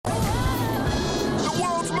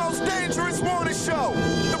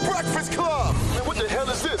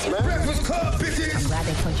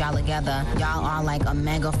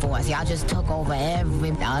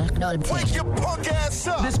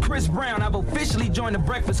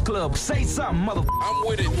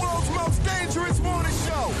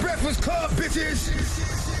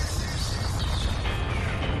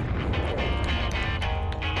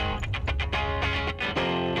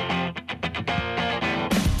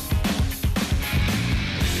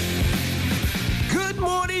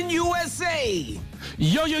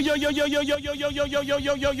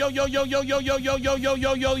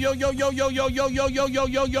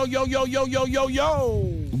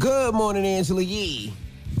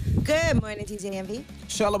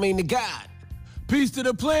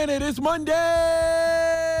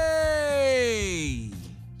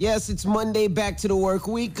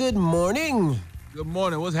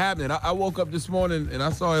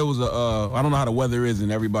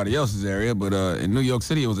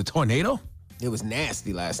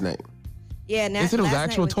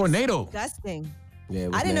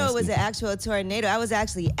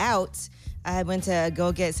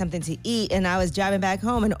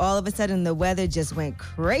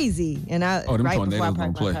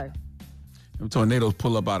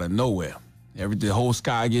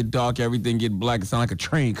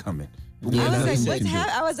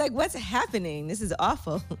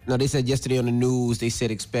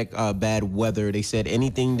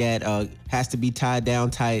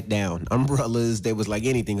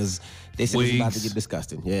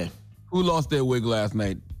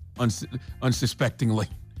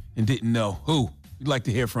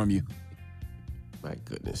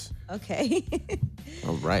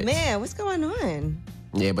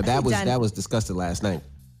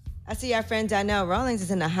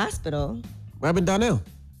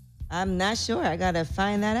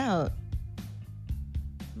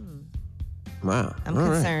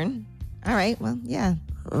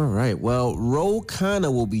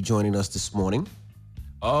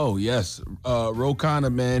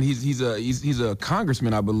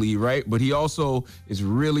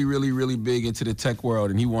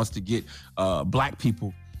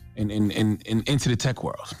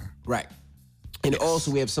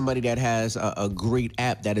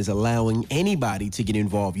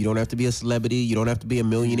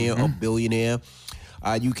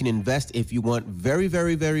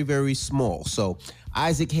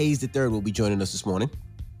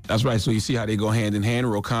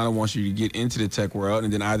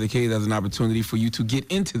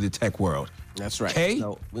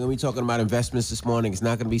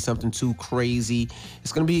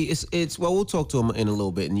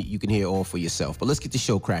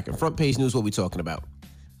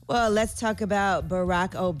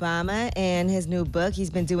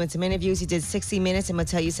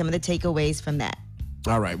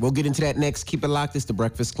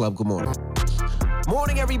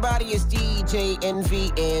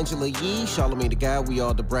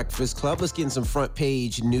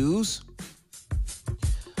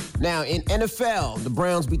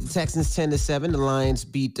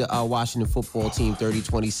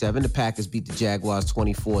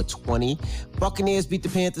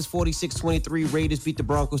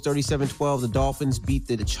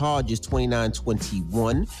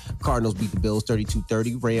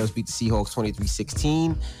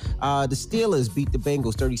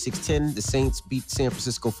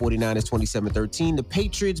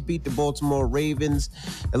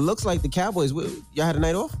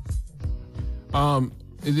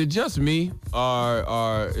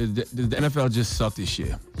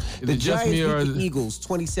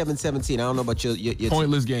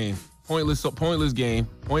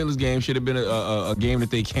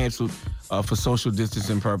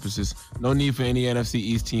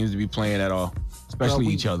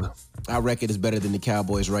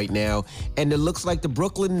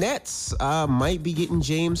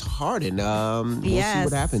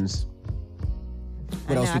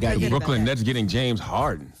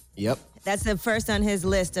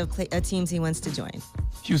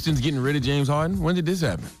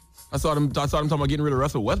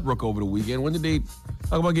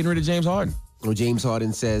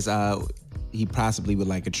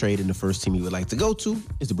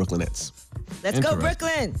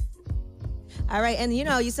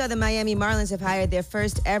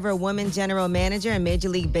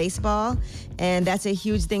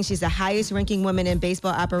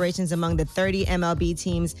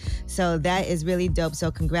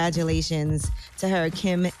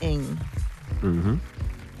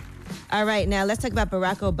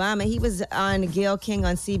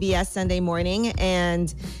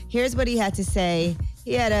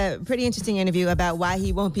He had a pretty interesting interview about why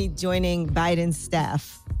he won't be joining Biden's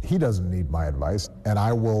staff. He doesn't need my advice, and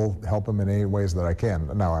I will help him in any ways that I can.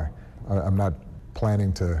 Now, I'm not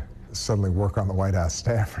planning to suddenly work on the White House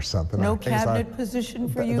staff or something. No cabinet position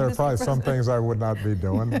for you, There are Mr. probably some President? things I would not be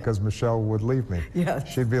doing because Michelle would leave me. Yes.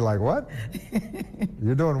 She'd be like, what?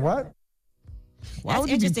 You're doing what? Why That's would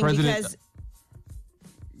you be interesting president? because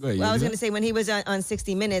Go ahead, well, I was you going to say when he was on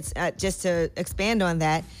 60 Minutes, just to expand on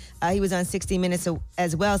that, he was on 60 Minutes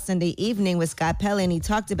as well Sunday evening with Scott Pelley, and he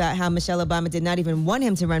talked about how Michelle Obama did not even want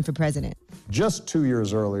him to run for president. Just 2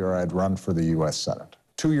 years earlier, I had run for the U.S. Senate.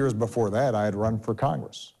 2 years before that, I had run for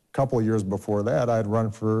Congress. A couple of years before that, I had run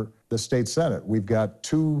for the state Senate. We've got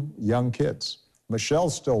 2 young kids.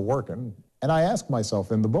 Michelle's still working. And I ask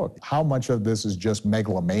myself in the book, how much of this is just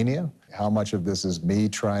megalomania? How much of this is me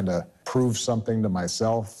trying to prove something to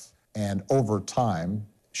myself? And over time,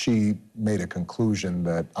 she made a conclusion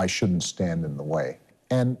that I shouldn't stand in the way.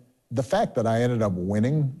 And the fact that I ended up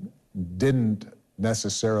winning didn't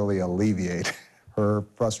necessarily alleviate her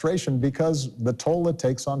frustration because the toll it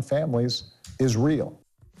takes on families is real.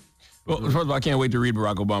 Well, first of all, I can't wait to read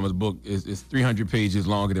Barack Obama's book. It's 300 pages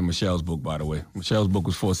longer than Michelle's book, by the way. Michelle's book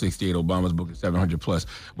was 468. Obama's book is 700 plus.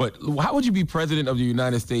 But how would you be president of the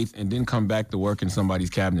United States and then come back to work in somebody's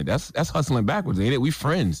cabinet? That's hustling backwards, ain't it? We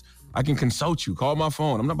friends. I can consult you. Call my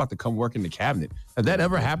phone. I'm not about to come work in the cabinet. Has that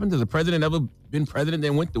ever happened? Has a president ever been president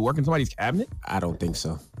and went to work in somebody's cabinet? I don't think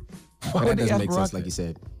so. Why But would that they doesn't ask make Barack sense, that? like you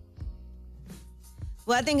said.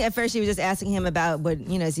 Well, I think at first she was just asking him about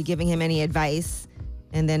is he giving him any advice?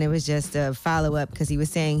 And then it was just a follow-up because he was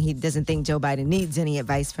saying he doesn't think Joe Biden needs any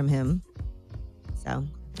advice from him. So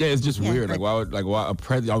Yeah, it's just Yeah, weird. but- Why a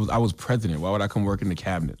president? I was president. Why would I come work in the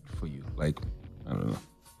cabinet for you? Like, I don't know.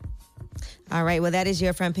 all right, well, that is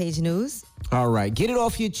your front page news. All right, get it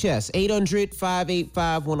off your chest.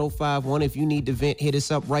 800-585-1051. If you need to vent, hit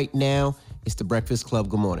us up right now. It's The Breakfast Club.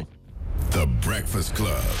 Good morning. The Breakfast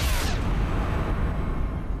Club.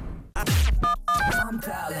 I'm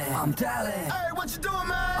dialing. Hey, what you doing,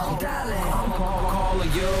 man? I'm dialing. I'm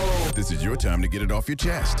calling you. This is your time to get it off your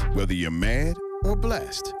chest, whether you're mad or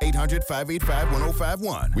blessed.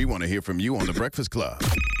 800-585-1051. We want to hear from you on The Breakfast Club.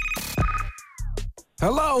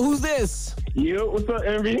 Hello, who's this? Yo, what's up,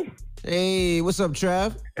 Envy? Hey, what's up,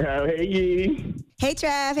 Trav? Hey, Yee. Hey,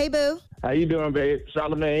 Trav. Hey, Boo. How you doing, babe?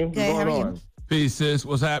 Charlamagne, Good, what's how going are on? you? Peace, sis.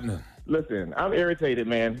 What's happening? Listen, I'm irritated,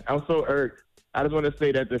 man. I'm so irked. I just want to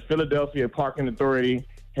say that the Philadelphia Parking Authority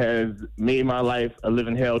has made my life a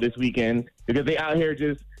living hell this weekend because they out here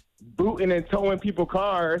just booting and towing people's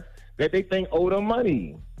cars that they think owe them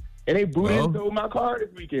money. And they booted and towed my car this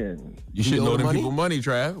weekend. You shouldn't owe owe them money? people money,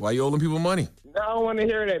 Trav. Why you owe them people money? No, I don't want to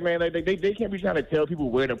hear that, man. Like they can't be trying to tell people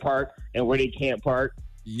where to park and where they can't park.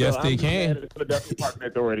 Yes, So they I'm just mad can. at the Philadelphia Parking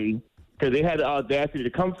Authority because they had the audacity to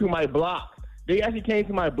come to my block. They actually came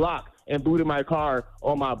to my block and booted my car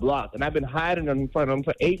on my block, and I've been hiding in front of them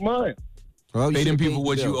for 8 months. Well, Pay them should've people paid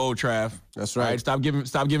what the you bill. owe, Trav. That's All right. Stop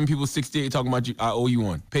giving people 68 talking about you. I owe you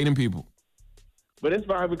one. Pay them people. But it's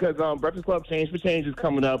fine because Breakfast Club Change for Change is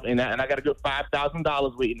coming up, and I got a good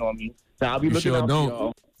 $5,000 waiting on me. So I'll be You looking sure out don't. for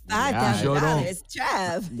y'all. $5,000. sure don't.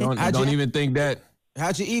 Trav. Don't even think that.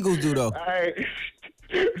 How'd your Eagles do, though? All right.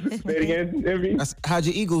 Say it again, Envy. How'd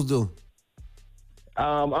your Eagles do?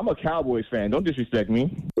 I'm a Cowboys fan. Don't disrespect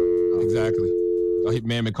me. Exactly.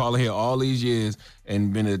 Man, been calling here all these years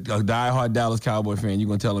and been a diehard Dallas Cowboy fan. You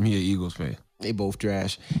gonna tell him he an Eagles fan? They both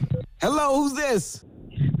trash. Hello, who's this?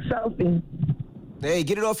 Sophie. Hey,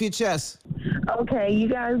 get it off your chest. Okay, you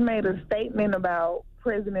guys made a statement about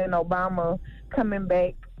President Obama coming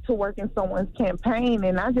back to work in someone's campaign,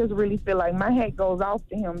 and I just really feel like my hat goes off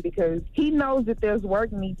to him because he knows that there's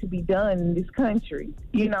work need to be done in this country.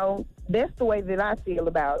 You know, that's the way that I feel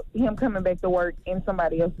about him coming back to work in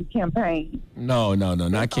somebody else's campaign. No, not the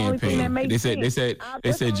only thing that campaign. makes They said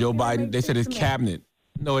that's the Joe only thing that Biden. They makes said his sense to me. cabinet.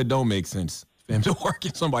 No, it don't make sense for him to work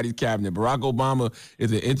in somebody's cabinet. Barack Obama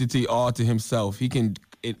is an entity all to himself. He can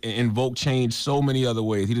invoke change so many other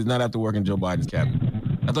ways. He does not have to work in Joe Biden's cabinet.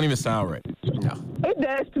 That don't even sound right. No. It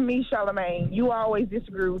does to me, Charlamagne. You always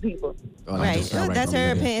disagree with people. Oh, that Right. don't sound That's from her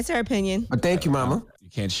your opinion. head. It's her opinion. But thank you, Mama. You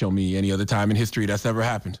can't show me any other time in history that's ever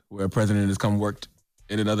happened where a president has come worked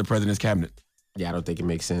in another president's cabinet. Yeah, I don't think it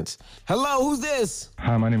makes sense. Hello, who's this?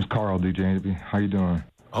 Hi, my name's Carl, DJ. How you doing?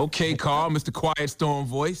 Okay, Carl, Mr. Quiet Storm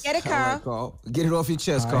voice. Get it, All Carl. right, Carl. Get it off your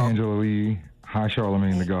chest, Hi, Carl. Angela Lee. Hi,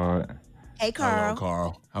 Charlamagne the God. Hey, Hello, Carl.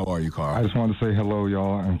 Carl. How are you, Carl? I just wanted to say hello,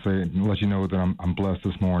 y'all, and let you know that I'm blessed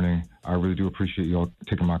this morning. I really do appreciate y'all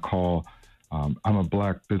taking my call. I'm a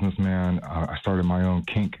black businessman. I started my own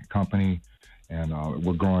kink company, and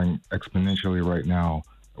we're growing exponentially right now.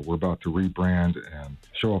 We're about to rebrand and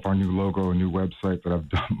show off our new logo, a new website that I've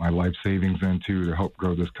done my life savings into to help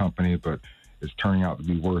grow this company, but it's turning out to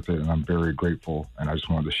be worth it, and I'm very grateful, and I just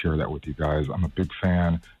wanted to share that with you guys. I'm a big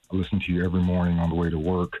fan. I listen to you every morning on the way to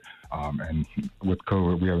work, and with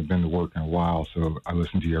COVID, we haven't been to work in a while, so I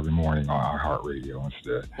listen to you every morning on our heart radio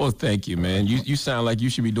instead. Well, thank you, man. You sound like you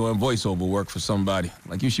should be doing voiceover work for somebody.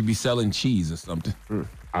 Like you should be selling cheese or something.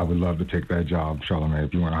 I would love to take that job, Charlamagne.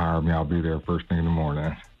 If you want to hire me, I'll be there first thing in the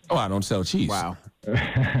morning. Oh, I don't sell cheese. Wow.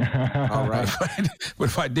 All right. But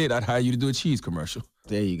if I did, I'd hire you to do a cheese commercial.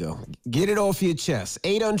 There you go. Get it off your chest.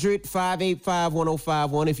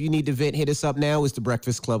 800-585-1051. If you need to vent, hit us up now. It's The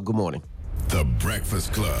Breakfast Club. Good morning. The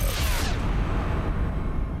Breakfast Club.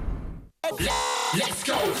 Let's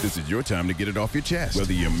go. This is your time to get it off your chest,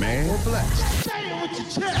 whether you're mad or blessed. Say it with your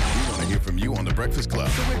chest. We want to hear from you on The Breakfast Club.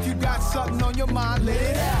 So if you got something on your mind, let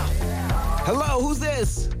it out. Hello, who's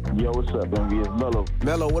this? Yo, what's up, baby? It's Mello.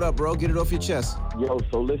 Mello, what up, bro? Get it off your chest. Yo,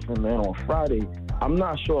 so listen, man, on Friday, I'm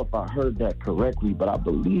not sure if I heard that correctly, but I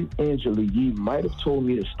believe Angela Yee might have told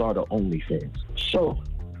me to start an OnlyFans. So,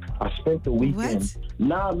 I spent the weekend. What?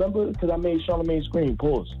 Nah, remember? Because I made Charlamagne scream.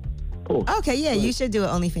 Pause. Okay, yeah, you should do it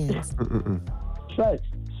OnlyFans. Facts.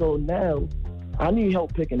 So now, I need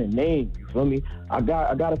help picking a name, you feel me? I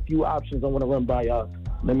got a few options I want to run by y'all.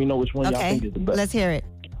 Let me know which one y'all think is the best. Let's hear it.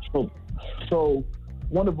 So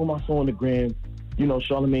one of them I saw on the gram, you know,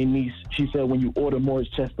 Charlamagne niece, she said when you order Morris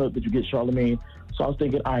Chestnut, that you get Charlamagne. So I was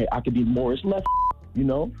thinking, all right, I could be Morris Left, you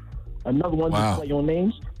know? Another one, just play on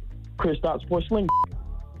names, Kristaps Porzingis.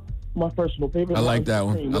 My personal favorite. I like that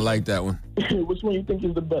one. I like that one. Which one you think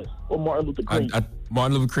is the best? Or Martin Luther King?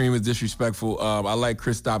 Martin Luther King is disrespectful. I like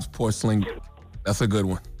Kristaps Porzingis. That's a good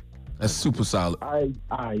one. That's super solid. I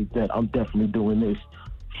bet I'm definitely doing this.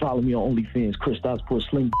 Follow me on OnlyFans. Kristaps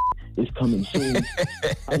Porzingis is coming soon.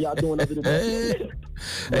 How y'all doing over there?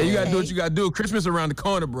 Hey, you gotta do what you gotta do. Christmas around the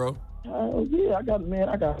corner, bro. Yeah, I got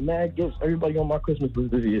mad gifts. Everybody on my Christmas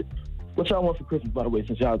list this year. What y'all want for Christmas, by the way,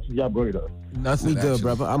 since y'all brought it up? Nothing. We good,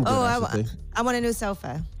 brother. I'm good. I want a new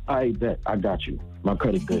sofa. I bet. I got you. My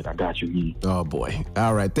credit good. I got you, E. Oh, boy.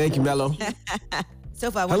 All right. Thank you, Mello.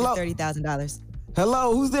 Sofa, I want $30,000.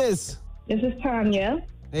 Hello, who's this? This is Tanya.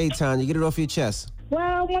 Hey, Tanya, get it off your chest. Well,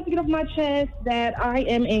 I want to get off my chest that I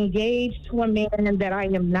am engaged to a man that I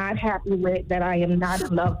am not happy with, that I am not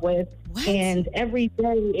in love with. What? And every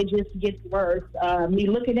day it just gets worse. Me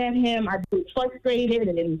looking at him, I get frustrated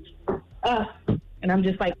and I'm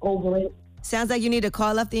just like over it. Sounds like you need to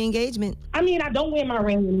call off the engagement. I mean, I don't wear my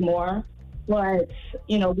ring anymore, but,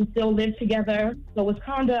 you know, we still live together. So it's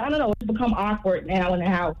kind of, I don't know, it's become awkward now in the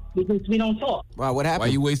house because we don't talk. Wow, what happened? Why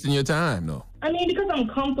are you wasting your time, though? I mean, because I'm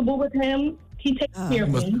comfortable with him. He takes care of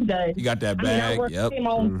me. He does. You got that I mean, bag. I work Yep. the same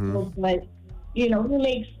old, but, you know,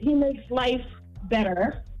 he makes life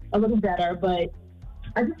better, a little better, but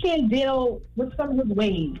I just can't deal with some of his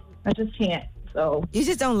ways. I just can't. So you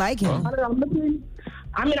just don't like him. I don't know.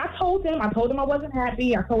 I mean, I told him I wasn't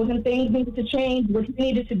happy. I told him things needed to change, what he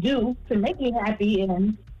needed to do to make me happy,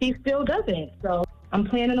 and he still doesn't. So I'm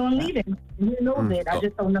planning on leaving. He knows it. I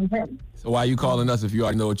just don't know him. So why are you calling us if you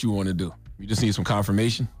already know what you want to do? You just need some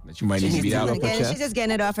confirmation that you might need to be out. She's just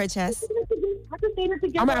getting it off her chest. I just needed to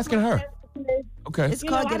get I'm it off asking my her. chest because, Okay. It's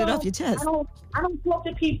called get it off your chest. I don't talk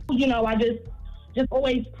to people, you know, I just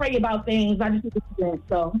always pray about things. I just need to do it.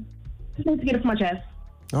 So just need to get it off my chest.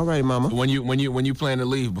 All right, mama. So when you plan to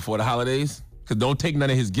leave before the holidays? Because don't take none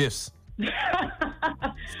of his gifts.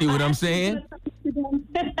 See what I'm saying?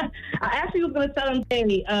 I actually was going to tell him,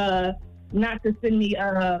 hey, not to send me,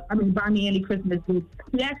 buy me any Christmas gifts.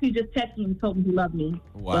 He actually just texted me and told me he loved me.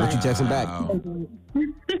 Wow. What you texting back?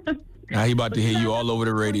 Now he about to hear you all over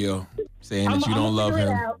the radio saying that you don't love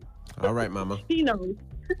him. All right, mama. He knows.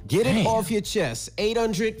 Get it off your chest.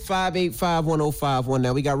 800-585-1051.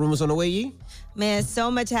 Now, we got rumors on the way, Yee? Man, so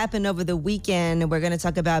much happened over the weekend. We're going to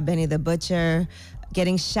talk about Benny the Butcher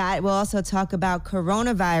getting shot. We'll also talk about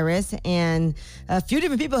coronavirus. And a few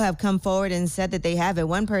different people have come forward and said that they have it.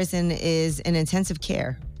 One person is in intensive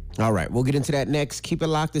care. All right, we'll get into that next. Keep it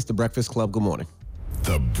locked. It's The Breakfast Club. Good morning.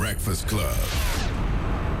 The Breakfast Club.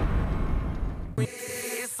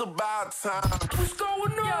 It's about time. What's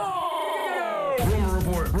going on?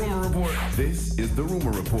 Rumor report. This is the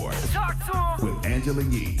Rumor Report Talk to him. with Angela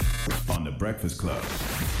Yee on The Breakfast Club.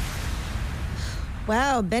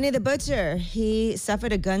 Wow, Benny the Butcher, he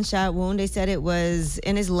suffered a gunshot wound. They said it was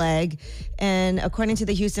in his leg. And according to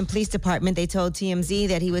the Houston Police Department, they told TMZ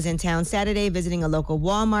that he was in town Saturday visiting a local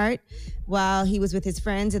Walmart. While he was with his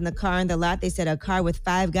friends in the car in the lot, they said a car with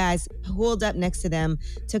 5 guys pulled up next to them,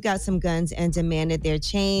 took out some guns, and demanded their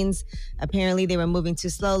chains. Apparently, they were moving too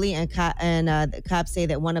slowly, and the cops say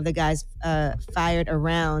that one of the guys fired a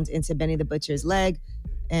round into Benny the Butcher's leg.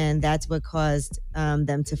 And that's what caused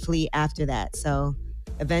them to flee after that. So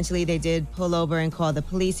eventually they did pull over and call the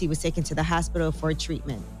police. He was taken to the hospital for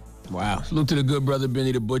treatment. Wow. Salute to the good brother,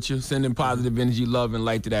 Benny the Butcher. Sending positive energy, love, and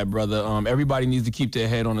light to that brother. Everybody needs to keep their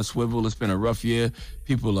head on a swivel. It's been a rough year.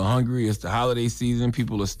 People are hungry. It's the holiday season.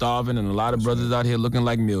 People are starving, and a lot of brothers out here looking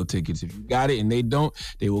like meal tickets. If you got it and they don't,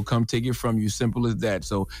 they will come take it from you. Simple as that.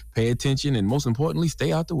 So pay attention, and most importantly,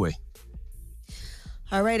 stay out the way.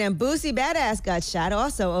 All right, and Boosie Badass got shot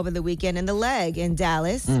also over the weekend in the leg in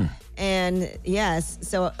Dallas. And yes,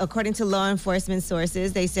 so according to law enforcement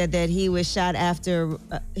sources, they said that he was shot after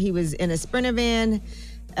he was in a Sprinter van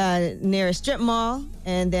near a strip mall,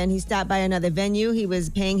 and then he stopped by another venue. He was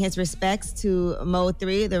paying his respects to Mo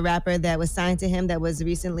 3, the rapper that was signed to him that was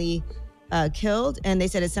recently killed. And they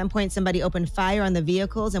said at some point somebody opened fire on the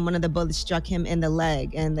vehicles and one of the bullets struck him in the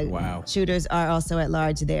leg. And the shooters are also at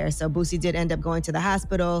large there. So Boosie did end up going to the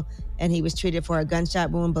hospital and he was treated for a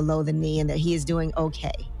gunshot wound below the knee and that he is doing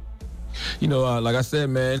okay. You know, like I said,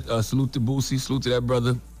 man, salute to Boosie, salute to that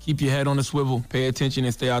brother. Keep your head on the swivel, pay attention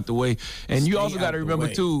and stay out the way. And you also got to remember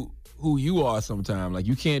too who you are sometimes. Like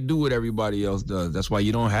you can't do what everybody else does. That's why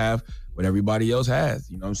you don't have what everybody else has.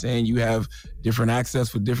 You know what I'm saying? You have different access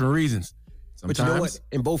for different reasons. Sometimes. But you know what?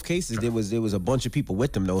 In both cases, there was a bunch of people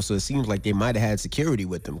with them, though. So it seems like they might have had security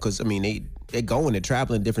with them. Because, I mean, they're going, they're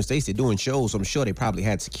traveling to different states. They're doing shows. So I'm sure they probably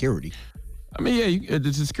had security. I mean, yeah,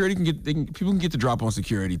 the security people can get the drop on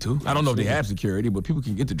security, too. I don't know if they have security, but people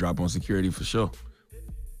can get the drop on security for sure.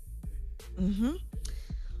 Mm-hmm.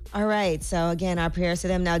 All right. So, again, our prayers to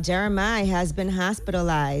them. Now, Jeremiah has been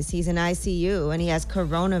hospitalized. He's in ICU, and he has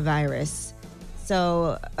coronavirus.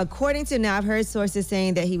 So according to now, I've heard sources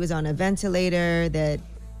saying that he was on a ventilator, that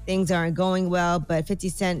things aren't going well. But 50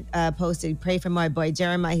 Cent posted, pray for my boy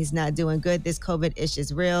Jeremiah. He's not doing good. This COVID ish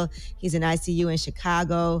is real. He's in ICU in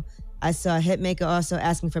Chicago. I saw a Hitmaker also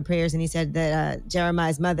asking for prayers, and he said that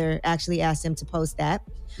Jeremiah's mother actually asked him to post that.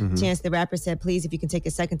 Mm-hmm. Chance the Rapper said, please, if you can take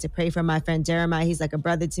a second to pray for my friend Jeremiah. He's like a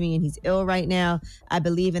brother to me and he's ill right now. I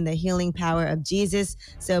believe in the healing power of Jesus.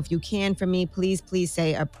 So if you can for me, please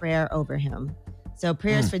say a prayer over him. So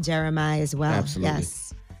prayers for Jeremiah as well. Absolutely.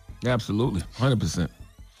 Yes. Absolutely. 100%.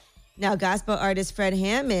 Now, gospel artist Fred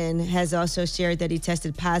Hammond has also shared that he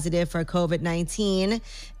tested positive for COVID-19,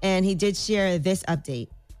 and he did share this update.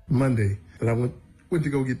 Monday, that I went to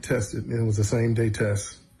go get tested, and it was the same day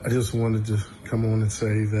test. I just wanted to come on and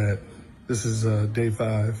say that this is day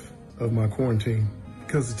 5 of my quarantine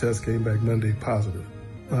because the test came back Monday positive.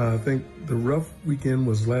 I think the rough weekend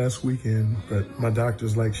was last weekend, but my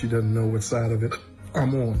doctor's like she doesn't know what side of it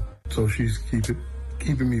I'm on. So she's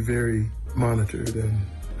keeping me very monitored and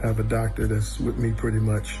have a doctor that's with me pretty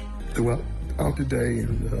much throughout the day.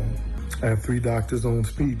 And I have 3 doctors on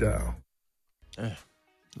speed dial.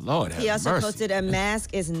 Lord have He also mercy. posted a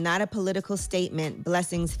mask is not a political statement.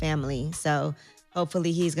 Blessings, family. So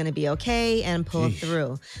hopefully he's going to be okay and pull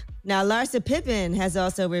through. Now, Larsa Pippen has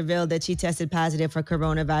also revealed that she tested positive for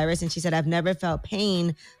coronavirus, and she said, I've never felt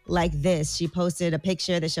pain like this. She posted a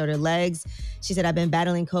picture that showed her legs. She said, I've been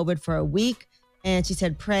battling COVID for a week, and she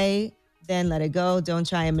said, pray, then let it go. Don't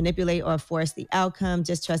try and manipulate or force the outcome.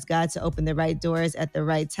 Just trust God to open the right doors at the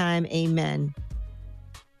right time. Amen.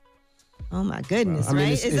 Oh, my goodness, I mean,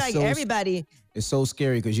 right? It's like so, everybody... It's so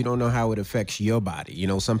scary because you don't know how it affects your body. You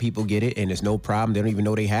know, some people get it and it's no problem. They don't even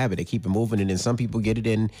know they have it. They keep it moving. And then some people get it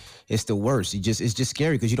and it's the worst. It's just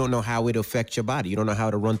scary because you don't know how it affects your body. You don't know how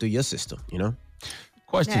it'll run through your system, you know?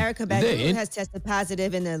 Question. Now, Erica Badu has tested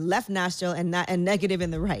positive in the left nostril and negative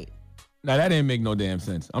in the right. Now, that didn't make no damn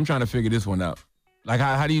sense. I'm trying to figure this one out. Like,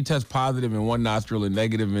 how do you test positive in one nostril and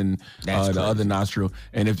negative in the other nostril?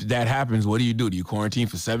 And if that happens, what do you do? Do you quarantine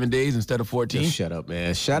for 7 days instead of 14? Just shut up,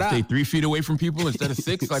 man. Shut up. Stay 3 feet away from people instead of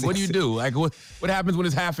 6? Like, what do you do? Like, what happens when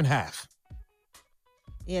it's half and half?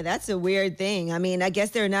 Yeah, that's a weird thing. I mean, I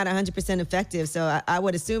guess they're not 100% effective, so I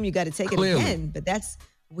would assume you got to take it again, but that's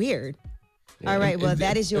weird. Yeah. All right, well,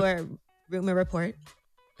 that is your rumor report.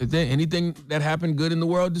 Is there anything that happened good in the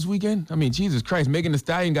world this weekend? I mean, Jesus Christ, Megan Thee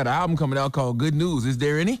Stallion got an album coming out called Good News. Is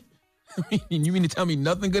there any? I mean, you mean to tell me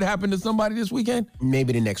nothing good happened to somebody this weekend?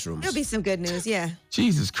 Maybe the next room. There'll be some good news, yeah.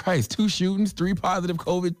 Jesus Christ, 2 shootings, 3 positive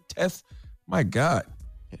COVID tests. My God.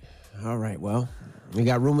 All right, well, We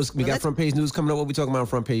got rumors. We got front page news coming up. What we talking about on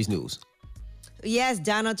front page news? Yes,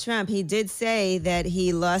 Donald Trump. He did say that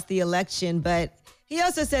he lost the election, but he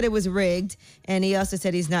also said it was rigged, and he also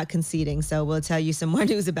said he's not conceding. So we'll tell you some more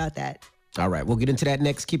news about that. All right, we'll get into that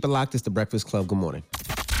next. Keep it locked. It's The Breakfast Club. Good morning.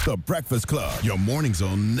 The Breakfast Club. Your mornings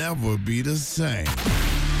will never be the same.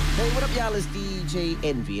 Hey, what up, y'all? It's DJ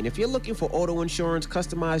Envy. And if you're looking for auto insurance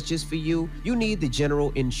customized just for you, you need the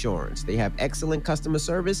General Insurance. They have excellent customer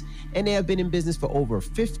service, and they have been in business for over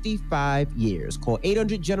 55 years. Call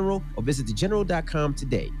 800-GENERAL or visit thegeneral.com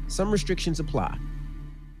today. Some restrictions apply.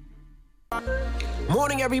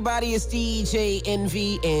 Morning, everybody. It's DJ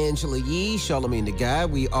Envy, Angela Yee, Charlamagne the Guy.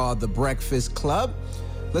 We are The Breakfast Club.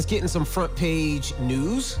 Let's get in some front page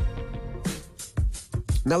news.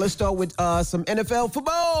 Now let's start with some NFL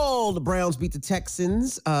football. The Browns beat the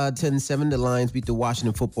Texans 10-7. The Lions beat the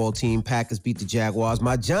Washington football team. Packers beat the Jaguars.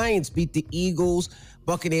 My Giants beat the Eagles.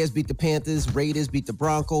 Buccaneers beat the Panthers. Raiders beat the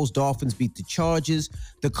Broncos. Dolphins beat the Chargers.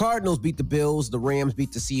 The Cardinals beat the Bills. The Rams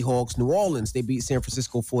beat the Seahawks. New Orleans, they beat San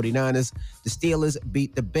Francisco 49ers. The Steelers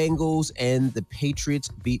beat the Bengals. And the Patriots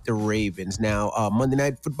beat the Ravens. Now, Monday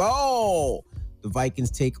Night Football. The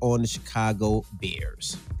Vikings take on the Chicago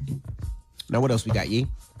Bears. Now, what else we got, Yee?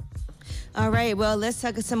 All right, well, let's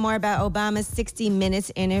talk some more about Obama's 60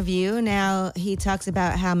 Minutes interview. Now, he talks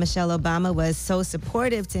about how Michelle Obama was so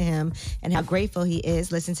supportive to him and how grateful he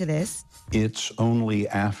is. Listen to this. It's only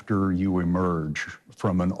after you emerge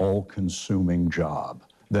from an all-consuming job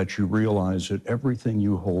that you realize that everything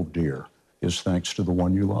you hold dear is thanks to the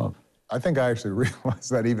one you love. I think I actually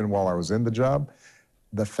realized that even while I was in the job.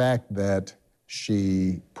 The fact that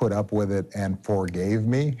she put up with it and forgave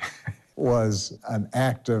me was an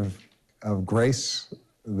act of grace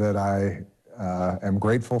that I am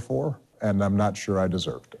grateful for, and I'm not sure I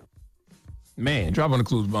deserved it. Man, drop on the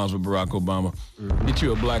clues bombs with Barack Obama. Get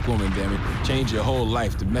you a black woman, damn it. Change your whole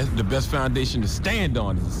life. The best foundation to stand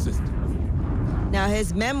on is a sister. Now,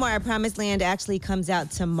 his memoir, Promised Land, actually comes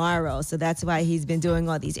out tomorrow. So that's why he's been doing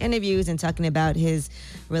all these interviews and talking about his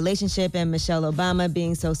relationship and Michelle Obama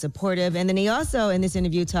being so supportive. And then he also, in this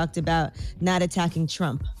interview, talked about not attacking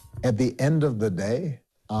Trump. At the end of the day,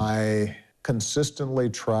 I consistently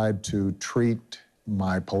tried to treat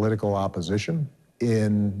my political opposition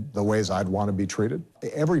in the ways I'd want to be treated.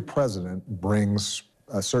 Every president brings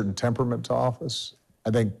a certain temperament to office.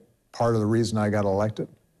 I think part of the reason I got elected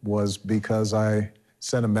was because I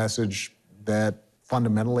sent a message that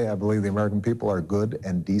fundamentally I believe the American people are good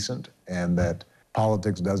and decent, and that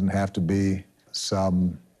politics doesn't have to be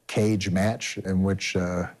some cage match in which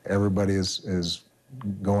everybody is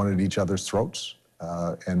going at each other's throats,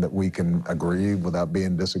 and that we can agree without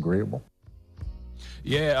being disagreeable.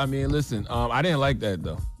 Yeah, I mean, listen, I didn't like that,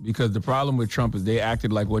 though, because the problem with Trump is they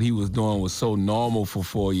acted like what he was doing was so normal for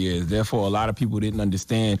 4 years. Therefore, a lot of people didn't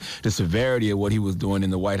understand the severity of what he was doing in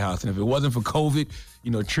the White House. And if it wasn't for COVID,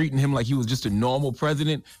 treating him like he was just a normal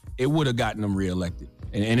president, it would have gotten him reelected.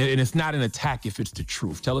 And it's not an attack if it's the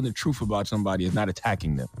truth. Telling the truth about somebody is not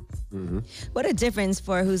attacking them. Mm-hmm. What a difference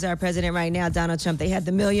for who's our president right now, Donald Trump. They had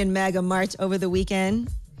the Million MAGA March over the weekend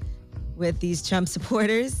with these Trump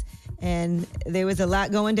supporters, and there was a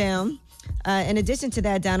lot going down. In addition to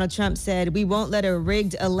that, Donald Trump said, we won't let a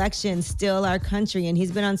rigged election steal our country. And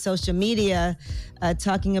he's been on social media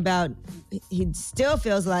talking about he still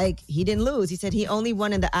feels like he didn't lose. He said he only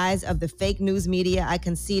won in the eyes of the fake news media. I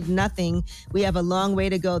concede nothing. We have a long way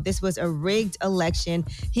to go. This was a rigged election.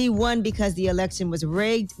 He won because the election was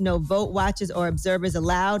rigged. No vote watchers or observers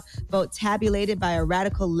allowed. Vote tabulated by a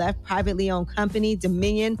radical left privately owned company,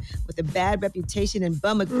 Dominion, with a bad reputation and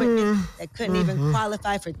bum equipment that couldn't even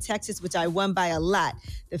qualify for Texas, which I won by a lot.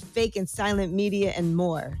 The fake and silent media and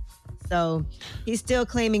more. So he's still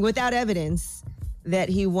claiming without evidence that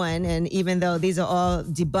he won. And even though these are all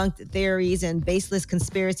debunked theories and baseless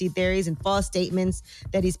conspiracy theories and false statements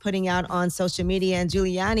that he's putting out on social media, and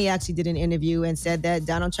Giuliani actually did an interview and said that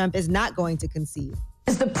Donald Trump is not going to concede.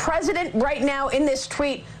 Is the president right now in this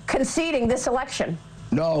tweet conceding this election?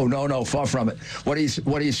 No, far from it. What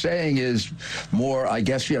he's saying is more, I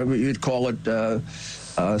guess you'd call it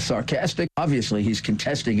sarcastic. Obviously, he's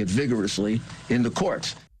contesting it vigorously in the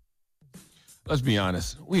courts. Let's be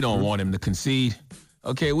honest. We don't want him to concede.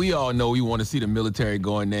 Okay, we all know we want to see the military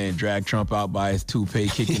go in there and drag Trump out by his toupee,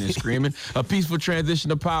 kicking and screaming. A peaceful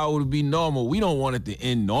transition of power would be normal. We don't want it to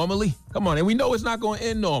end normally. Come on, and we know it's not going to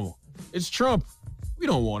end normal. It's Trump. We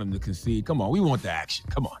don't want him to concede. Come on, we want the action.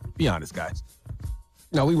 Come on, be honest, guys.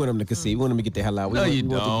 No, we want them to concede. We want them to get the hell out. No, you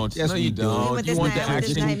don't. Yes, no, we you do. don't. You want the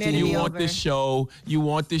action. You want over. the show. You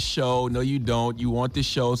want the show. No, you don't. You want the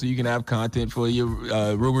show so you can have content for your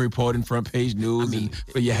rumor report and front page news and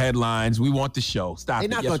for your headlines. We want the show. Stop They're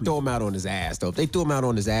it. not going to throw him out on his ass, though. If they threw him out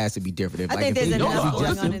on his ass, it'd be different. I think there's enough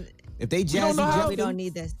going on. If they jazzy we don't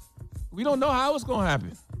need this. We don't know how it's going to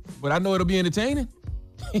happen, but I know it'll be entertaining.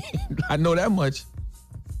 I know that much.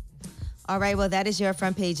 All right, well, that is your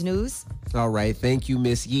front page news. All right, thank you,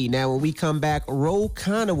 Miss Yee. Now, when we come back,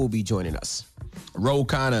 Khanna will be joining us.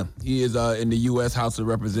 Khanna, he is in the U.S. House of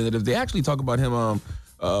Representatives. They actually talk about him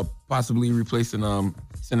possibly replacing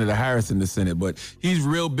Senator Harris in the Senate, but he's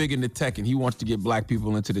real big into tech, and he wants to get black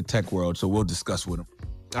people into the tech world, so we'll discuss with him.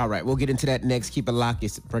 All right, we'll get into that next. Keep it locked.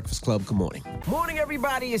 It's Breakfast Club. Good morning. Morning,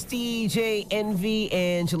 everybody. It's DJ NV,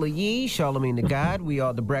 Angela Yee, Charlamagne the God. We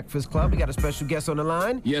are the Breakfast Club. We got a special guest on the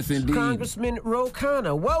line. Yes, indeed. Congressman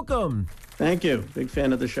Khanna. Welcome. Thank you. Big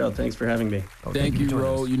fan of the show. Thanks for having me. Thank you,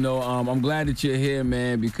 Ro. You know, I'm glad that you're here,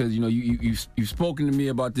 man, because, you know, you've spoken to me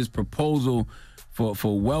about this proposal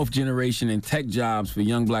for wealth generation and tech jobs for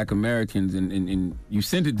young black Americans, and you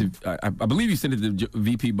sent it to, I believe you sent it to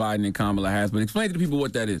VP Biden and Kamala Harris, but explain to the people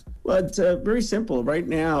what that is. Well, it's very simple. Right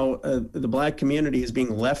now, the black community is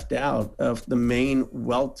being left out of the main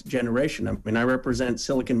wealth generation. I mean, I represent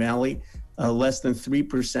Silicon Valley. Less than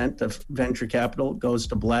 3% of venture capital goes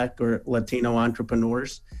to black or Latino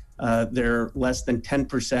entrepreneurs. They're less than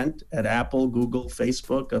 10% at Apple, Google,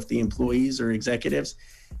 Facebook of the employees or executives.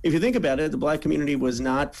 If you think about it, the black community was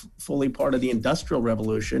not fully part of the industrial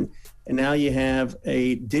revolution. And now you have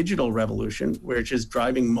a digital revolution, which is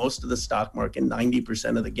driving most of the stock market,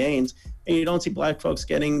 90% of the gains. And you don't see black folks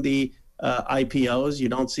getting the IPOs. You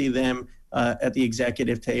don't see them at the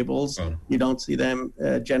executive tables. You don't see them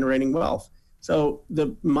generating wealth. So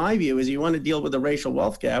my view is you want to deal with the racial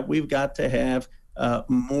wealth gap, we've got to have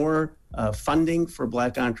more funding for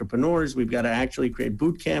black entrepreneurs. We've got to actually create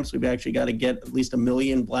boot camps. We've actually got to get at least 1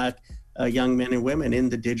 million black young men and women in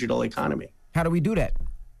the digital economy. How do we do that?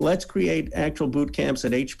 Let's create actual boot camps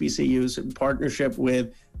at HBCUs in partnership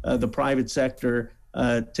with the private sector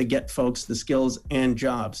to get folks the skills and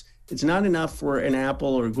jobs. It's not enough for an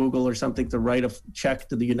Apple or Google or something to write a check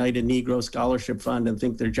to the United Negro Scholarship Fund and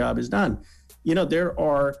think their job is done. You know, there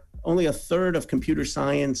are only a third of computer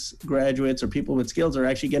science graduates or people with skills are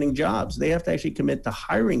actually getting jobs. They have to actually commit to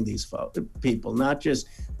hiring these people, not just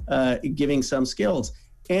giving some skills.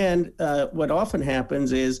 And what often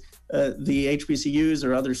happens is the HBCUs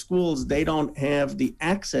or other schools, they don't have the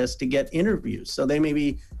access to get interviews. So they may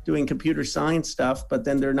be doing computer science stuff, but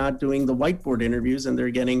then they're not doing the whiteboard interviews and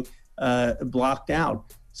they're getting blocked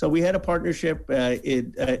out. So we had a partnership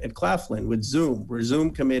at Claflin with Zoom, where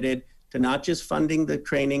Zoom committed to not just funding the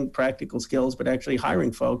training, practical skills, but actually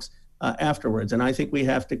hiring folks afterwards. And I think we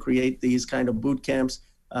have to create these kind of boot camps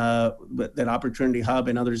that Opportunity Hub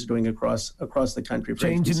and others are doing across the country.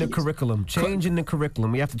 Changing the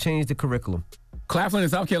curriculum. We have to change the curriculum. Claflin in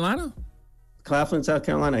South Carolina? Claflin, South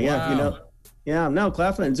Carolina, yeah. Wow. You know, yeah, no,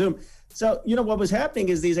 Claflin and Zoom. So, you know, what was happening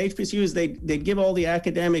is these HBCUs, they'd give all the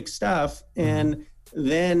academic stuff and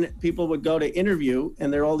then people would go to interview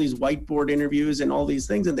and there are all these whiteboard interviews and all these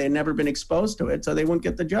things and they'd never been exposed to it, so they wouldn't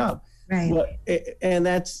get the job. Right. Well, and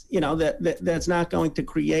that's, you know, that's not going to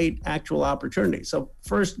create actual opportunity. So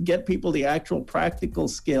first, get people the actual practical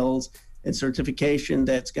skills and certification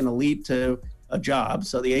that's going to lead to a job.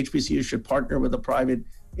 So the HBCU should partner with the private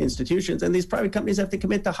institutions, and these private companies have to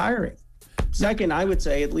commit to hiring. Second, I would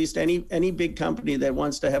say at least any big company that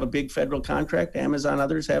wants to have a big federal contract, Amazon,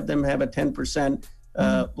 others, have them have a 10%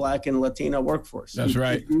 Black and Latino workforce. That's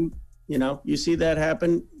right. You know, you see that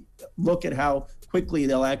happen. Look at how quickly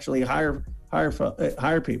they'll actually hire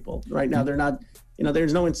people. Right now, they're not. You know,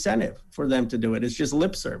 there's no incentive for them to do it. It's just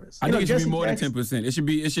lip service. I think it should be more than 10%.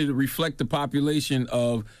 It should reflect the population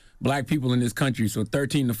of black people in this country. So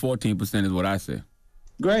 13 to 14% is what I say.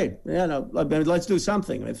 Great. Yeah, no, I mean, let's do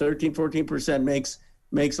something. I mean, 13, 14%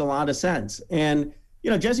 makes a lot of sense. And,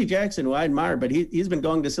 you know, Jesse Jackson, who I admire, but he's been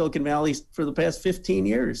going to Silicon Valley for the past 15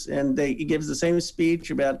 years. And he gives the same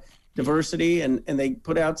speech about diversity and they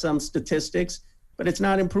put out some statistics, but it's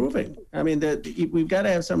not improving. I mean, we've got to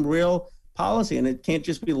have some real policy, and it can't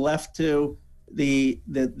just be left to the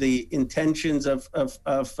intentions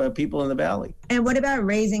of people in the Valley. And what about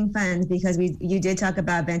raising funds? Because you did talk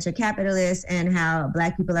about venture capitalists and how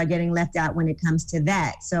Black people are getting left out when it comes to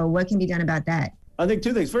that. So what can be done about that? I think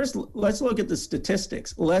two things. First, let's look at the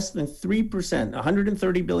statistics. Less than 3%,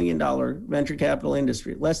 $130 billion venture capital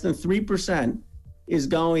industry, less than 3% is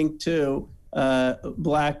going to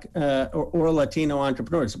Black or Latino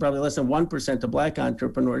entrepreneurs. So probably less than 1% to Black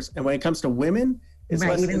entrepreneurs. And when it comes to women, It's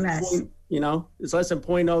Right, less even than less. It's less than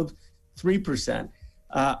 0.03%.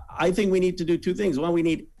 I think we need to do two things. One, we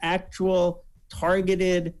need actual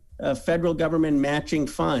targeted federal government matching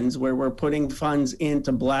funds where we're putting funds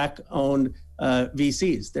into Black-owned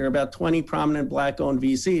VCs. There are about 20 prominent Black-owned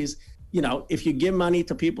VCs. If you give money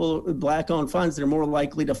to people with Black-owned funds, they're more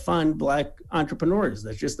likely to fund Black entrepreneurs.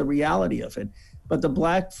 That's just the reality of it. But the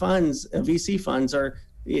Black funds, VC funds, are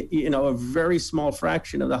a very small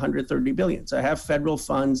fraction of the 130 billion. So have federal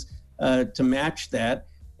funds to match that.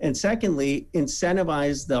 And secondly,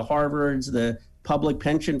 incentivize the Harvards, the public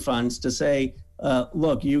pension funds to say,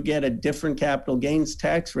 look, you get a different capital gains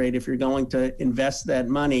tax rate if you're going to invest that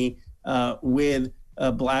money with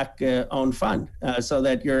a Black-owned fund, so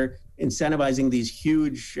that you're incentivizing these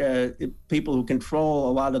huge people who control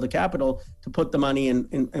a lot of the capital to put the money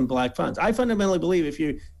in Black funds. I fundamentally believe if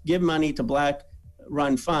you give money to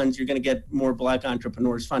Black-run funds, you're going to get more Black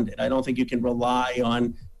entrepreneurs funded. I don't think you can rely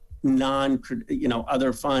on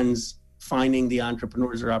other funds finding the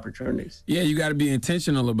entrepreneurs or opportunities. Yeah, you got to be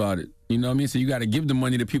intentional about it. You know what I mean? So you got to give the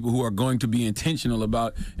money to people who are going to be intentional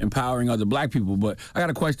about empowering other Black people. But I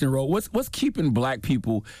got a question, Ro. What's keeping Black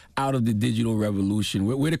people out of the digital revolution?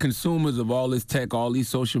 We're the consumers of all this tech, all these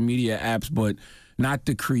social media apps, but not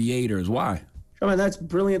the creators. Why? I mean, that's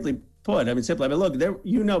brilliantly put. Simply. Look,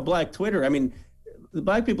 Black Twitter. The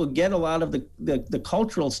Black people get a lot of the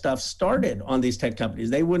cultural stuff started on these tech companies.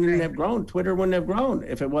 They wouldn't have grown. Twitter wouldn't have grown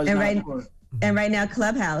if it wasn't. And right now,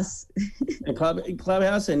 Clubhouse. And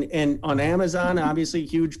Clubhouse and on Amazon, obviously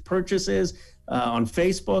huge purchases on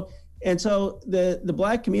Facebook. And so the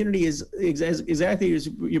Black community is exactly as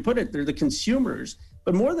you put it. They're the consumers,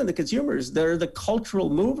 but more than the consumers, they're the cultural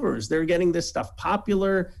movers. They're getting this stuff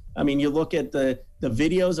popular. You look at the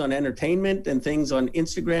videos on entertainment and things on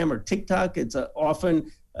Instagram or TikTok. It's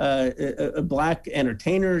often Black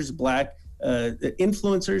entertainers, Black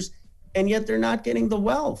influencers, and yet they're not getting the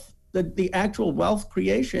wealth, the actual wealth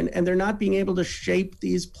creation, and they're not being able to shape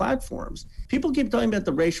these platforms. People keep talking about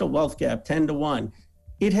the racial wealth gap, 10-1.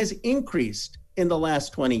 It has increased in the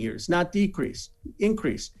last 20 years, not decreased,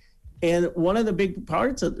 increased. And one of the big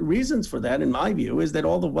parts of the reasons for that, in my view, is that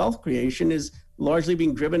all the wealth creation is largely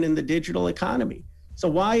being driven in the digital economy. So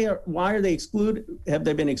why are they excluded? Have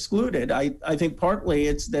they been excluded? I think partly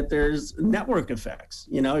it's that there's network effects.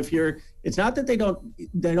 It's not that they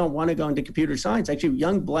don't want to go into computer science. Actually,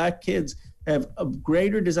 young Black kids have a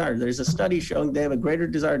greater desire. There's a study showing they have a greater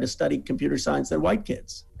desire to study computer science than white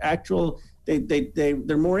kids.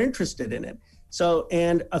 They're more interested in it. So,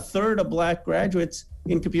 and a third of Black graduates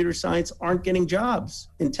in computer science aren't getting jobs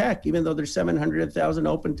in tech, even though there's 700,000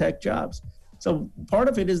 open tech jobs. So part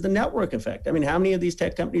of it is the network effect. How many of these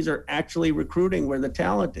tech companies are actually recruiting where the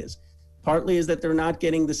talent is? Partly is that they're not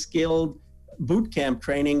getting the skilled boot camp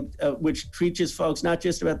training, which teaches folks not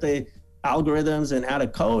just about the algorithms and how to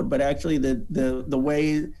code, but actually the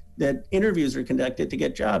way that interviews are conducted to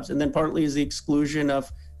get jobs. And then partly is the exclusion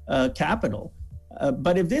of capital.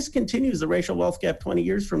 But if this continues, the racial wealth gap 20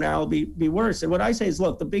 years from now will be worse. And what I say is,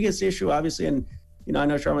 look, the biggest issue, obviously, and I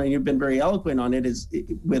know, Charlamagne, you've been very eloquent on it, is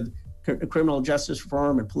with criminal justice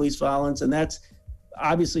reform and police violence. And that's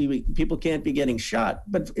obviously people can't be getting shot.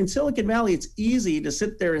 But in Silicon Valley, it's easy to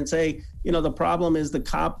sit there and say, the problem is the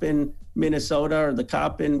cop in Minnesota or the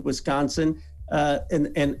cop in Wisconsin,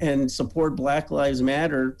 and support Black Lives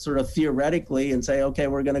Matter sort of theoretically and say, okay,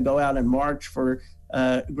 we're going to go out and march for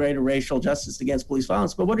greater racial justice against police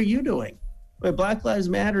violence. But what are you doing? Black Lives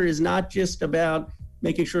Matter is not just about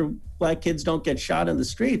making sure Black kids don't get shot in the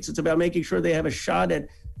streets. It's about making sure they have a shot at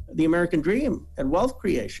the American dream and wealth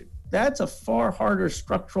creation. That's a far harder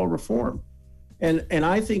structural reform. And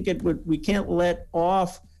I think we can't let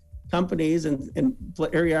off companies and the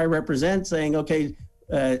area I represent saying, okay,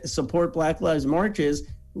 support Black Lives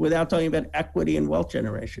marches without talking about equity and wealth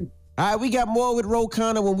generation. All right, we got more with Ro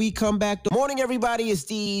Khanna when we come back. Morning, everybody. It's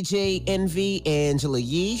DJ Envy, Angela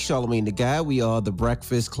Yee, Charlamagne the Guy. We are The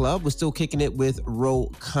Breakfast Club. We're still kicking it with Ro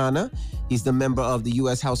Khanna. He's the member of the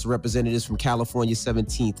U.S. House of Representatives from California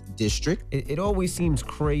 17th District. It always seems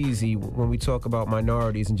crazy when we talk about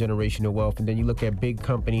minorities and generational wealth, and then you look at big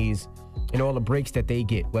companies and all the breaks that they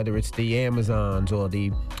get, whether it's the Amazons or the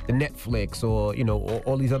Netflix or,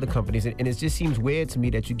 all these other companies. And it just seems weird to me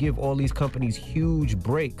that you give all these companies huge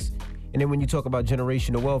breaks. And then when you talk about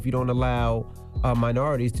generational wealth, you don't allow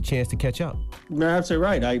minorities the chance to catch up. You're absolutely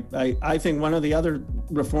right. I think one of the other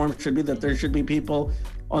reforms should be that there should be people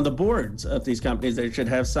on the boards of these companies. They should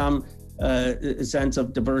have some sense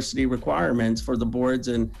of diversity requirements for the boards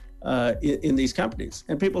and in these companies.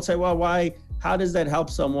 And people say, well, why? How does that help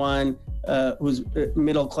someone who's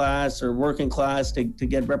middle class or working class to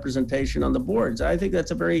get representation on the boards? I think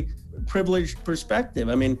that's a very privileged perspective.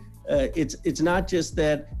 I mean, it's not just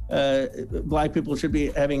that Black people should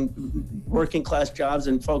be having working class jobs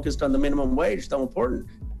and focused on the minimum wage, so important.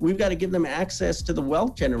 We've got to give them access to the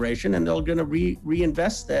wealth generation, and they're going to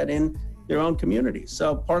reinvest that in their own communities.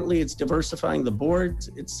 So partly it's diversifying the boards,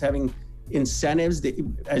 it's having incentives.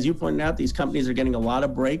 As you pointed out, these companies are getting a lot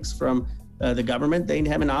of breaks from the government. They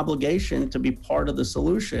have an obligation to be part of the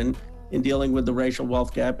solution in dealing with the racial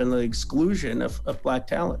wealth gap and the exclusion of Black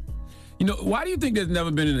talent. You know, why do you think there's never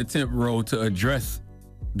been an attempt, Ro, to address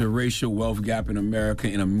the racial wealth gap in America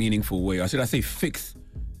in a meaningful way? Or should I say fix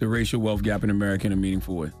the racial wealth gap in America in a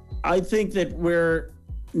meaningful way? I think that we're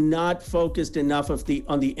not focused enough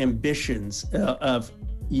on the ambitions of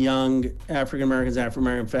young African Americans, African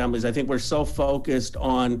American families. I think we're so focused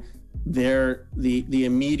on the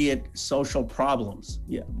immediate social problems,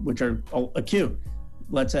 which are acute.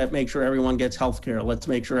 Let's make sure everyone gets health care. Let's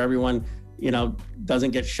make sure everyone,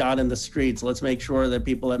 doesn't get shot in the streets. Let's make sure that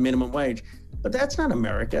people have minimum wage. But that's not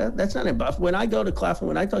America. That's not enough. When I go to Claflin,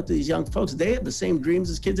 when I talk to these young folks, they have the same dreams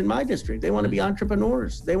as kids in my district. They want to be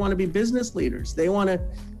entrepreneurs. They want to be business leaders. They want to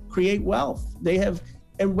create wealth.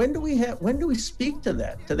 And when do we speak to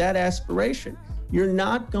that aspiration? You're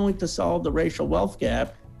not going to solve the racial wealth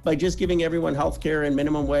gap by just giving everyone health care and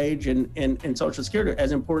minimum wage and Social Security,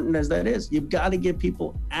 as important as that is. You've got to give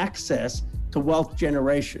people access to wealth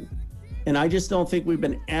generation. And I just don't think we've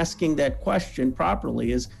been asking that question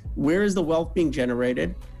properly, is where is the wealth being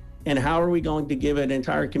generated and how are we going to give an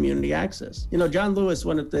entire community access? John Lewis,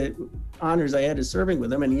 one of the honors I had is serving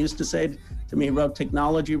with him, and he used to say to me, Rob,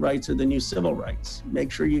 technology rights are the new civil rights.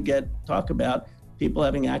 Make sure you talk about people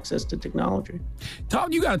having access to technology.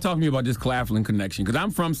 You got to talk to me about this Claflin connection, because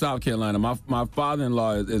I'm from South Carolina. My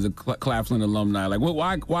father-in-law is a Claflin alumni. Like,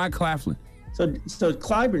 why Claflin? So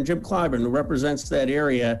Clyburn, Jim Clyburn, who represents that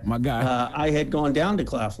area, my guy. I had gone down to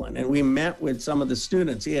Claflin, and we met with some of the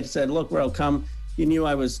students. He had said, look, Ro, come. He knew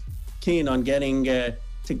I was keen on getting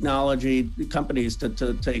technology companies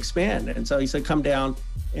to expand. And so he said, come down.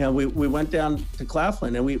 And we went down to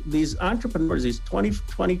Claflin, and these entrepreneurs, these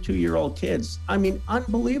 22-year-old kids, I mean,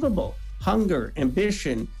 unbelievable. Hunger,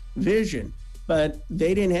 ambition, vision. But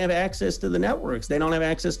they didn't have access to the networks. They don't have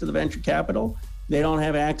access to the venture capital. They don't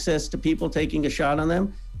have access to people taking a shot on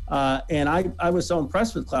them. And I was so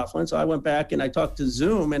impressed with Claflin. So I went back and I talked to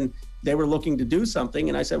Zoom, and they were looking to do something.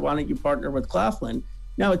 And I said, why don't you partner with Claflin?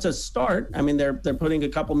 Now it's a start. I mean, they're putting a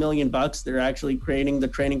couple $1 million. They're actually creating the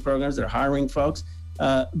training programs. They're hiring folks.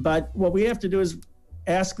 But what we have to do is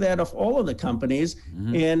ask that of all of the companies,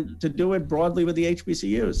 and to do it broadly with the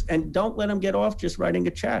HBCUs. And don't let them get off just writing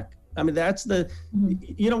a check. I mean, that's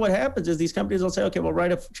what happens is these companies will say, okay, we'll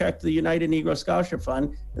write a check to the United Negro Scholarship Fund.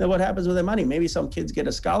 And then what happens with the money? Maybe some kids get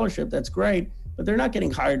a scholarship. That's great. But they're not getting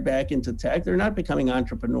hired back into tech. They're not becoming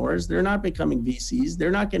entrepreneurs. They're not becoming VCs.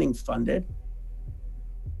 They're not getting funded.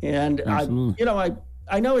 And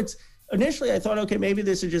I know it's, initially I thought, okay, maybe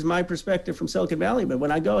this is just my perspective from Silicon Valley. But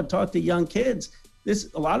when I go and talk to young kids,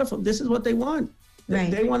 a lot of them, this is what they want. Right.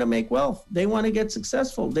 They want to make wealth. They want to get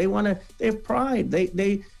successful. They have pride.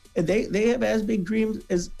 They have as big dreams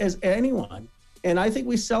as anyone. And I think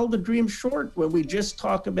we sell the dream short when we just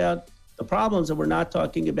talk about the problems and we're not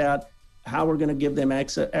talking about how we're going to give them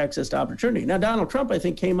access to opportunity. Now, Donald Trump, I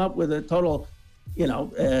think, came up with a total,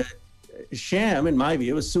 sham, in my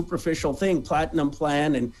view, a superficial thing, platinum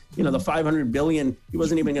plan, and the $500 billion. He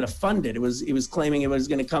wasn't even going to fund it. He was claiming it was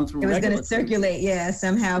going to come through. It was going to circulate. Yeah,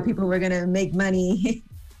 somehow people were going to make money.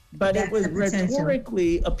 But it was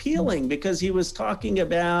rhetorically appealing because he was talking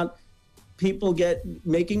about people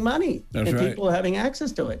making money. That's and right. People having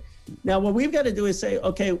access to it. Now, what we've got to do is say,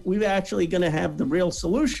 okay, we're actually going to have the real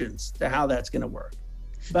solutions to how that's going to work.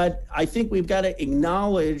 But I think we've got to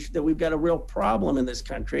acknowledge that we've got a real problem in this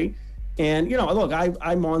country. And, look,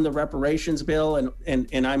 I'm on the reparations bill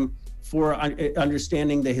and I'm for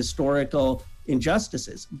understanding the historical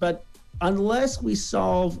injustices. But unless we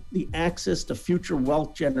solve the access to future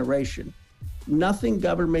wealth generation, nothing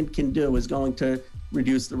government can do is going to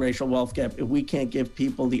reduce the racial wealth gap if we can't give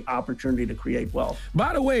people the opportunity to create wealth.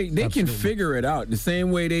 By the way, they can figure it out the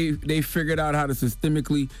same way they figured out how to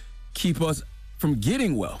systemically keep us from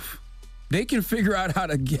getting wealth. They can figure out how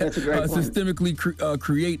to systemically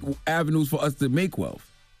create avenues for us to make wealth.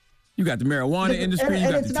 You got the marijuana industry,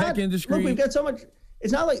 you got the tech industry. Look, we've got so much.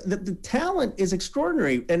 It's not like the talent is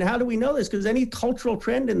extraordinary. And how do we know this? Because any cultural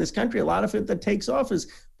trend in this country, a lot of it that takes off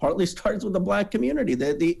partly starts with the Black community.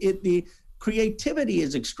 The creativity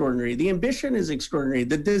is extraordinary. The ambition is extraordinary.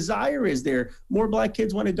 The desire is there. More black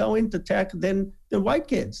kids want to go into tech than white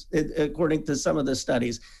kids, according to some of the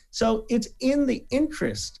studies. So it's in the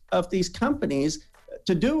interest of these companies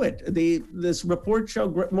to do it. This report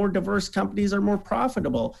showed more diverse companies are more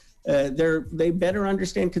profitable. They better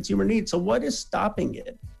understand consumer needs. So what is stopping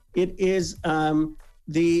it? It is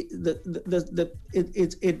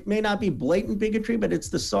it may not be blatant bigotry, but it's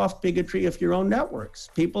the soft bigotry of your own networks.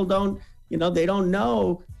 People don't, they don't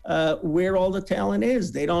know where all the talent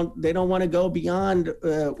is. They don't want to go beyond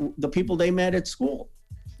the people they met at school.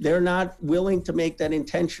 They're not willing to make that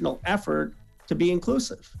intentional effort to be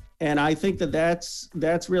inclusive. And I think that's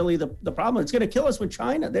really the problem. It's going to kill us with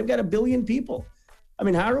China. They've got 1 billion people. I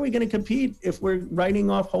mean, how are we going to compete if we're writing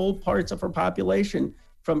off whole parts of our population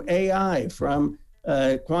from AI, from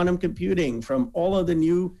quantum computing, from all of the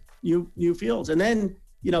new fields? And then,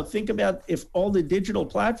 think about if all the digital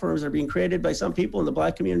platforms are being created by some people and the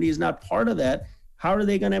black community is not part of that, how are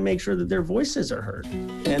they going to make sure that their voices are heard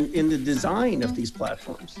and in the design of these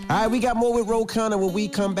platforms? All right, we got more with Khanna. When we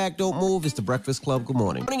come back, don't move. It's the Breakfast Club. Good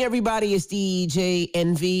morning. Good morning, everybody. It's DJ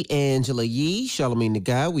Envy, Angela Yee, Charlamagne the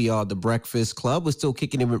Guy. We are the Breakfast Club. We're still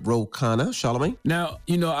kicking in with Khanna. Charlamagne? Now,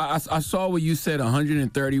 I saw what you said,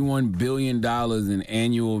 $131 billion in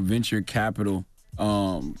annual venture capital,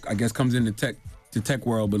 I guess comes into tech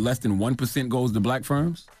world, but less than 1% goes to black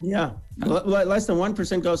firms? Yeah, less than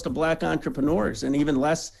 1% goes to black entrepreneurs, and even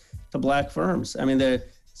less to black firms. I mean,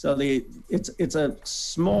 it's a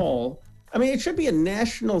small. I mean, it should be a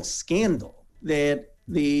national scandal that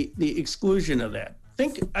the exclusion of that.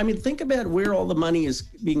 Think about where all the money is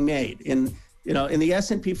being made. In the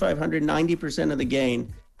S&P 500, 90% of the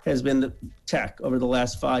gain has been the tech over the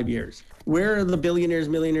last 5 years. Where are the billionaires,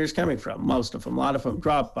 millionaires coming from? Most of them, a lot of them,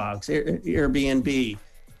 Dropbox, Airbnb,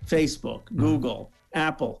 Facebook, Google,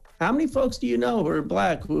 Apple. How many folks do you know who are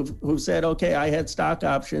black who've said, okay, I had stock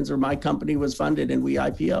options or my company was funded and we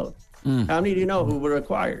IPO'd? How many do you know who were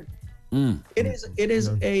acquired? It is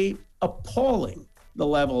appalling, the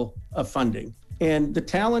level of funding. And the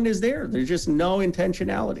talent is there. There's just no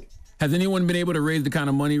intentionality. Has anyone been able to raise the kind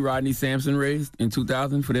of money Rodney Sampson raised in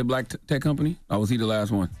 2000 for their black tech company? Or was he the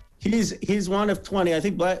last one? He's one of 20. I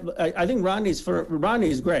think Rodney's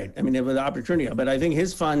great. I mean, with the opportunity, but I think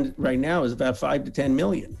his fund right now is about 5 to 10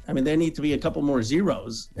 million. I mean, there need to be a couple more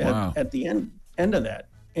zeros at the end of that.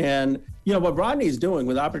 And what Rodney's doing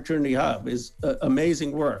with Opportunity Hub is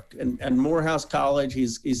amazing work. And Morehouse College,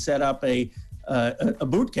 he's set up a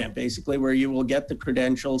boot camp basically where you will get the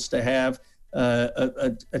credentials to have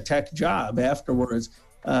a tech job afterwards.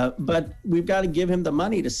 But we've got to give him the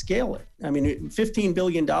money to scale it. I mean, $15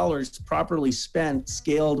 billion properly spent,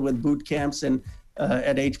 scaled with boot camps and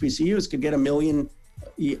at HBCUs could get 1 million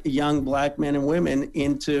young black men and women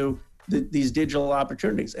into these digital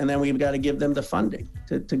opportunities. And then we've got to give them the funding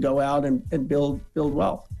to go out and build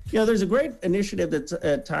wealth. There's a great initiative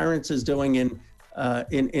that Tyrants is doing in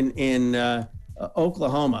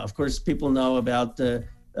Oklahoma. Of course, people know about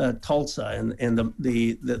Tulsa and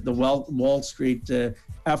the Wall Street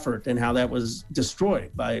effort and how that was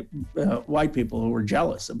destroyed by white people who were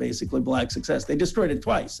jealous of basically black success. They destroyed it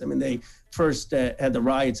twice. I mean, they first had the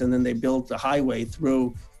riots and then they built the highway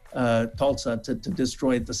through Tulsa to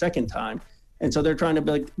destroy it the second time. And so they're trying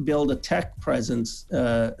to build a tech presence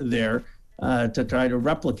there to try to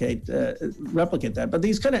replicate that. But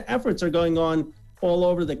these kind of efforts are going on all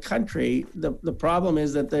over the country. The problem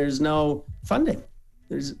is that there's no funding.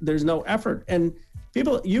 There's no effort. And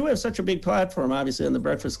you have such a big platform, obviously, in the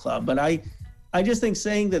Breakfast Club, but I just think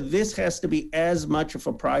saying that this has to be as much of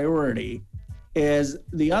a priority as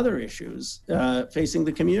the other issues facing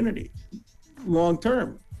the community long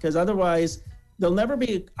term, because otherwise there'll never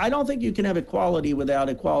be, I don't think you can have equality without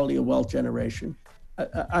equality of wealth generation.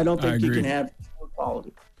 I don't think you can have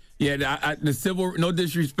equality. Yeah, no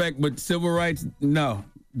disrespect, but civil rights, no.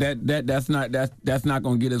 That's not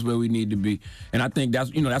going to get us where we need to be. And I think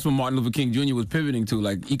that's what Martin Luther King Jr. was pivoting to,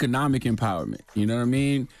 like economic empowerment. You know what I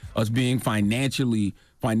mean? Us being financially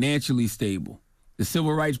stable. The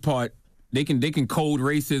civil rights part, they can code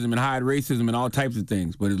racism and hide racism and all types of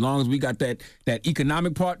things. But as long as we got that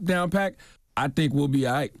economic part down pat, I think we'll be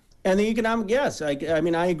all right. And the economic, yes, I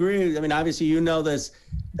agree. I mean, obviously you know this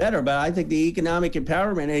better, but I think the economic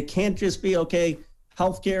empowerment, it can't just be, okay,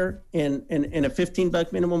 healthcare and a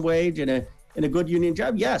 $15 minimum wage and a good union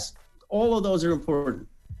job. Yes, all of those are important.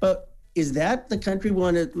 But is that the country we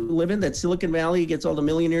want to live in? That Silicon Valley gets all the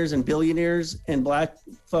millionaires and billionaires and black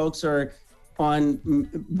folks are on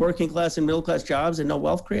working class and middle class jobs and no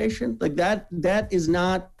wealth creation? Like that is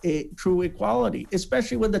not a true equality,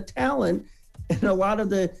 especially with the talent and a lot of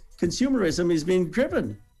the consumerism is being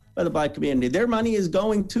driven by the Black community. Their money is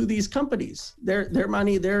going to these companies. Their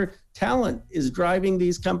money, their talent is driving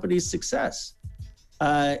these companies' success.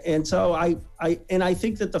 And so I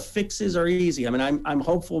think that the fixes are easy. I mean, I'm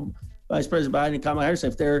hopeful Vice President Biden and Kamala Harris,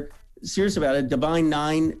 if they're serious about it, Divine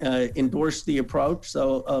Nine endorsed the approach.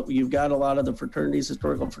 So you've got a lot of the fraternities,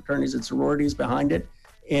 historical fraternities and sororities behind it.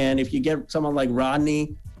 And if you get someone like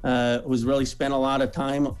Rodney, who's really spent a lot of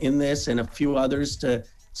time in this, and a few others to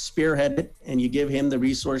spearhead it, and you give him the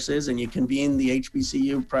resources and you convene the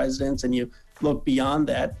HBCU presidents and you look beyond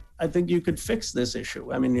that, I think you could fix this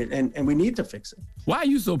issue. I mean, and we need to fix it. Why are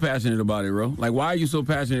you so passionate about it, Ro? Like, why are you so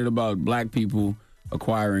passionate about Black people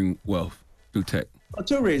acquiring wealth through tech? Well,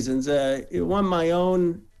 two reasons. One, my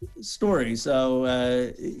own story.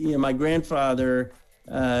 So, my grandfather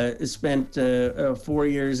spent 4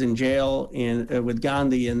 years in jail with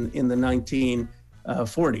Gandhi in the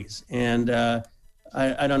 1940s. And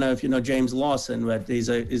I don't know if you know James Lawson, but he's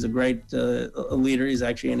a great leader. He's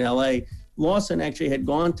actually in LA. Lawson actually had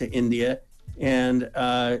gone to India and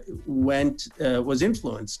was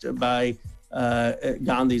influenced by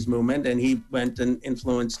Gandhi's movement, and he went and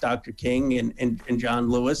influenced Dr. King and John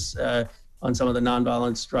Lewis on some of the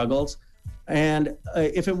nonviolent struggles. And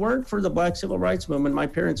if it weren't for the Black Civil Rights Movement, my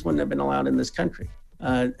parents wouldn't have been allowed in this country.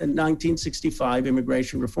 In 1965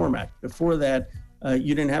 Immigration Reform Act. Before that,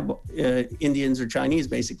 you didn't have Indians or Chinese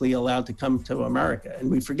basically allowed to come to America, and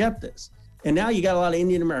we forget this. And now you got a lot of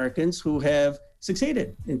Indian Americans who have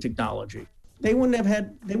succeeded in technology. They wouldn't have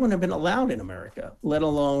been allowed in America, let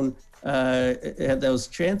alone had those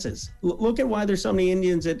chances. Look at why there's so many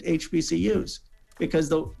Indians at HBCUs, because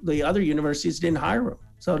the other universities didn't hire them.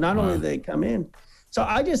 So not only did they come in. So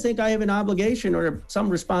I just think I have an obligation or some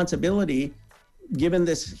responsibility, given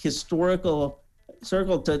this historical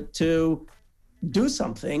circle, to do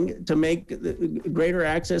something to make greater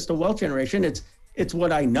access to wealth generation. It's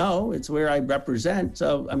what I know. It's where I represent.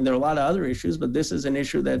 So, I mean, there are a lot of other issues, but this is an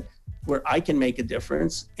issue where I can make a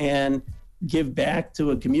difference and give back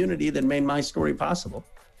to a community that made my story possible.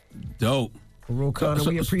 Dope. Well, Khanna,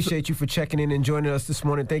 we appreciate you for checking in and joining us this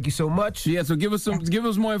morning. Thank you so much. Yeah, so give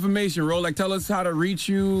us more information, Ro. Like, tell us how to reach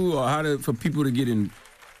you, or for people to get in,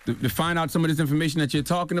 to find out some of this information that you're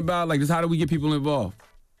talking about. Like, how do we get people involved?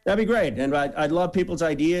 That'd be great. And I'd love people's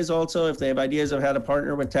ideas also, if they have ideas of how to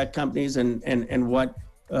partner with tech companies and what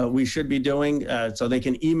we should be doing. So they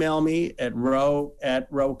can email me at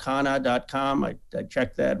ro@rokhanna.com. I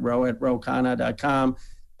checked that, ro@rokhanna.com.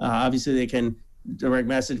 Obviously, they can direct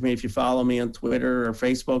message me if you follow me on Twitter or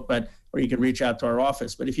Facebook, or you can reach out to our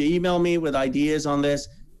office. But if you email me with ideas on this,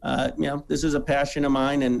 this is a passion of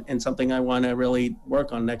mine and something I want to really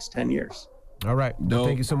work on next 10 years. All right. Well,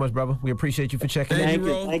 thank you so much, brother. We appreciate you for checking in. Thank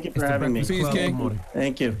you. Thank you for having me.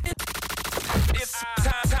 Thank you. It's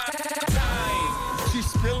time. She's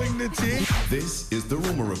spilling the tea. This is The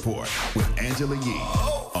Rumor Report with Angela Yee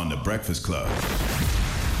on The Breakfast Club.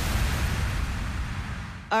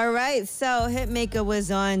 All right, so Hitmaker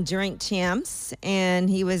was on Drink Champs, and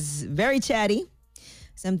he was very chatty.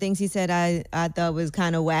 Some things he said I thought was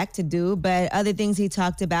kind of whack to do, but other things he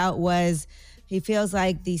talked about was he feels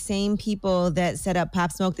like the same people that set up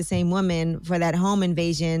Pop Smoke, the same woman, for that home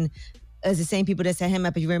invasion is the same people that set him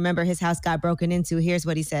up. If you remember, his house got broken into. Here's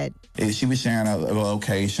what he said. She was sharing a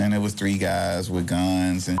location. It was 3 guys with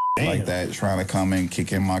guns and like that trying to come and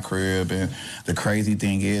kick in my crib. And the crazy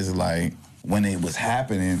thing is, like, when it was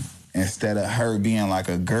happening, instead of her being like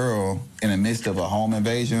a girl in the midst of a home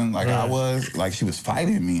invasion, like I was, like she was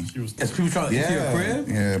fighting me. As people trying to get to your crib?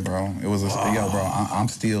 Yeah, bro. It was yo, bro. I'm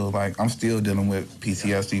still dealing with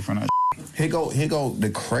PTSD from that. Here go the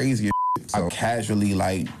craziest. I casually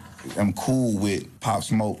I'm cool with Pop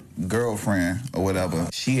Smoke girlfriend or whatever.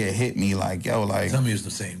 She had hit me like, yo, like. Tell me it's the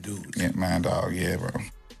same dude. Yeah, man, dog. Yeah, bro.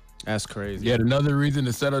 That's crazy. Yet another reason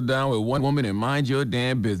to settle down with one woman and mind your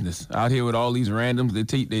damn business. Out here with all these randoms, they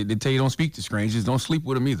tell you don't speak to strangers, don't sleep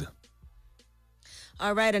with them either.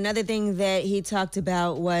 All right, another thing that he talked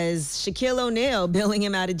about was Shaquille O'Neal bailing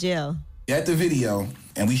him out of jail. At the video,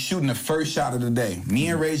 and we shooting the first shot of the day. Me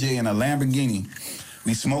and Ray J in a Lamborghini.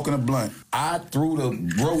 We smoking a blunt. I threw the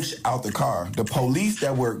roach out the car. The police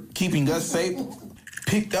that were keeping us safe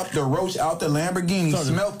picked up the roach out the Lamborghini,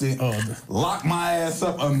 smelt it, locked my ass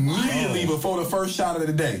up immediately before the first shot of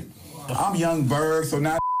the day. I'm Young Berg, so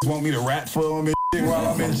now want me to rap for him and shit while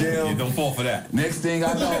I'm in jail. Yeah, don't fall for that. Next thing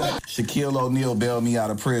I know, Shaquille O'Neal bailed me out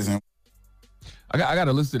of prison. I got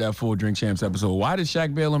to listen to that full Drink Champs episode. Why did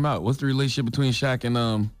Shaq bail him out? What's the relationship between Shaq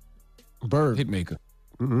and Bird Hitmaker?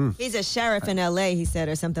 He's a sheriff in L.A., he said,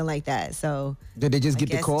 or something like that. So did they just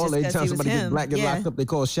get the call? Every time he somebody gets black get locked up, they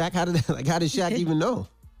call Shaq. How did Shaq even know?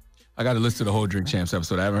 I got to listen to the whole Drink Champs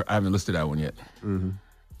episode. I haven't listed that one yet. Mm-hmm.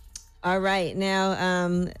 All right.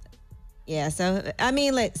 Now, yeah, so, I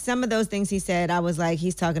mean, like, some of those things he said, I was like,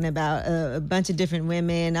 he's talking about a bunch of different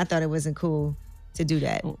women. I thought it wasn't cool to do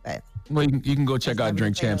that. But well, you can go check out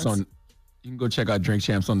Drink Champs on. You can go check out Drink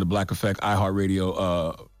Champs on the Black Effect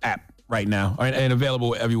iHeartRadio app right now, and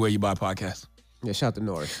available everywhere you buy podcasts. Yeah, shout out to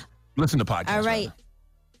Norris. Listen to podcasts. All right.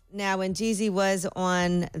 Now, when Jeezy was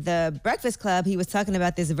on the Breakfast Club, he was talking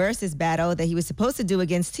about this versus battle that he was supposed to do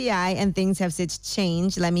against T.I., and things have since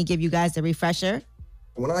changed. Let me give you guys a refresher.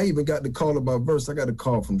 When I even got the call about verse, I got a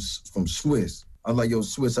call from Swiss. I was like, yo,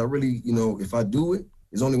 Swiss, I really, if I do it,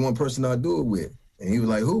 there's only one person I do it with. And he was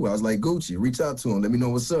like, who? I was like, Gucci. Reach out to him. Let me know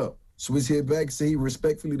what's up. Swiss hit back, say he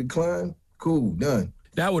respectfully declined. Cool, done.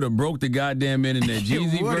 That would have broke the goddamn internet.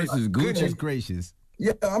 Jeezy versus Gucci. Goodness gracious.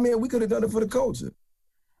 Yeah, I mean, we could have done it for the culture.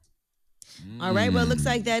 All right, well, it looks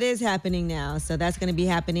like that is happening now. So that's going to be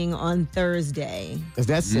happening on Thursday. Is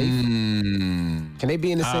that safe? Can they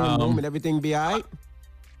be in the same room and everything be all right?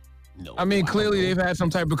 No. I mean, clearly they've had some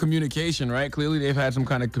type of communication, right? Clearly they've had some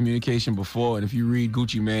kind of communication before. And if you read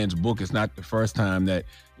Gucci Mane's book, it's not the first time that,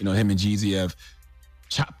 him and Jeezy have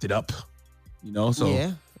chopped it up, So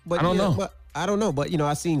yeah, but I don't know. But I don't know. But,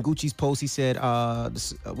 I seen Gucci's post. He said,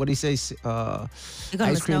 what did he say?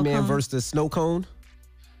 Ice Cream Man versus the Snow Cone.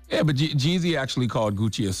 Yeah, but Jeezy actually called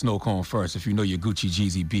Gucci a snow cone first. If you know your Gucci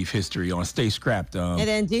Jeezy beef history on Stay Scrapped. And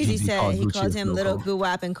then Jeezy said he called him Little Cone.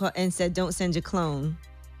 Guwap and said, don't send your clone.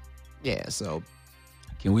 Yeah, so.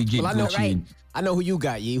 Can we get Gucci? Right. I know who you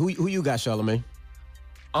got, Yee. Who you got, Charlamagne?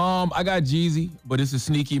 I got Jeezy, but it's a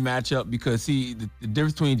sneaky matchup because, see, the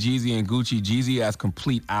difference between Jeezy and Gucci, Jeezy has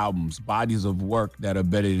complete albums, bodies of work that are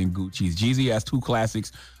better than Gucci's. Jeezy has two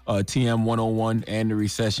classics, TM 101 and The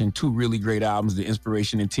Recession, two really great albums, The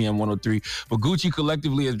Inspiration and TM 103. But Gucci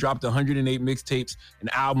collectively has dropped 108 mixtapes and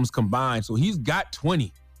albums combined, so he's got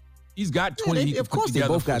 20. He's got 20. Yeah, of course, they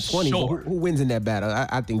both got 20. Sure. Who wins in that battle?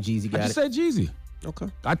 I think Jeezy got it. I just said Jeezy. Okay.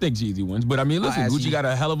 I think Jeezy wins. But, I mean, listen, Gucci got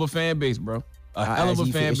a hell of a fan base, bro. A hell of a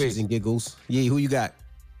fan base. And giggles. Yeah, who you got?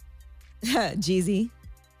 Jeezy.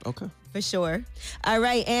 Okay. For sure. All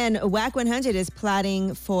right, and WAC 100 is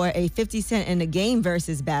plotting for a 50 Cent and the Game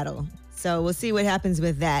versus battle. So we'll see what happens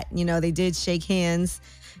with that. They did shake hands,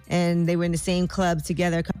 and they were in the same club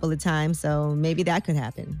together a couple of times, so maybe that could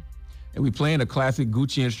happen. And we playing a classic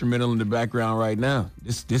Gucci instrumental in the background right now.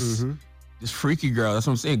 This Freaky Girl. That's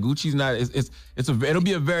what I'm saying. Gucci's not. It'll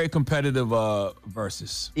be a very competitive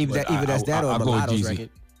versus. Either that or Mulatto's Jeezy. record.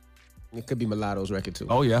 It could be Mulatto's record too.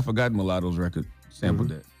 Oh yeah, I forgot Mulatto's record. Sampled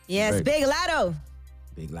that. Yes, right. Big Lotto.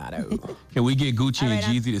 Big Lotto. Can we get Gucci and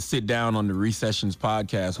Jeezy to sit down on the Recessions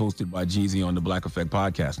podcast hosted by Jeezy on the Black Effect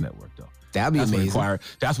Podcast Network, though? That'd be amazing.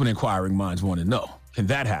 That's what inquiring minds want to know. Can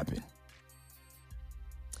that happen?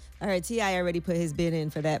 All right, T.I. already put his bid in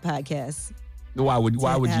for that podcast. Why would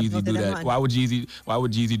Jeezy do that? Why would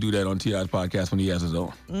Jeezy do that on T.I.'s podcast when he has his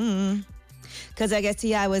own? Because I guess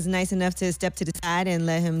T.I. was nice enough to step to the side and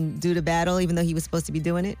let him do the battle, even though he was supposed to be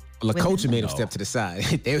doing it. Well, the coach made him step to the side.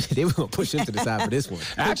 they were gonna push him to the side for this one.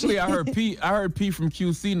 Actually, I heard P from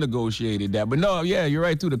QC negotiated that, but no, yeah, you're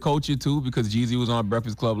right too. The coach too, because Jeezy was on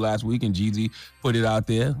Breakfast Club last week and Jeezy put it out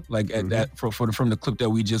there at that from the clip that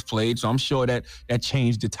we just played. So I'm sure that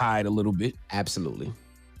changed the tide a little bit. Absolutely.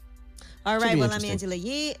 All right, well, I'm Angela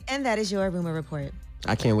Yee, and that is your Rumor Report.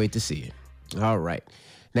 I can't wait to see it. All right.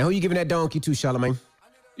 Now, who you giving that donkey to, Charlamagne?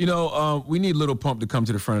 We need Little Pump to come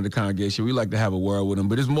to the front of the congregation. We like to have a word with him,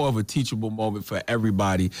 but it's more of a teachable moment for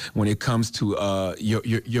everybody when it comes to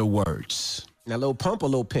your words. Now, Little Pump or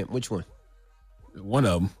Little Pimp? Which one? One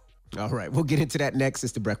of them. All right, we'll get into that next.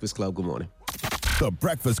 It's The Breakfast Club. Good morning. The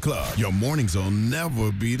Breakfast Club. Your mornings will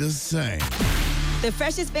never be the same. The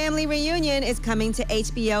Freshest Family reunion is coming to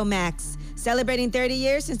HBO Max. Celebrating 30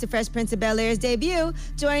 years since the Fresh Prince of Bel-Air's debut,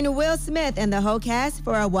 join Will Smith and the whole cast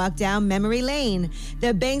for a walk down memory lane.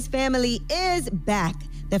 The Banks family is back.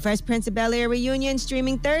 The Fresh Prince of Bel-Air reunion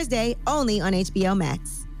streaming Thursday only on HBO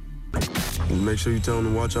Max. Make sure you tell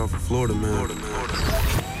them to watch out for Florida, man.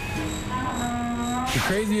 The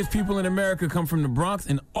craziest people in America come from the Bronx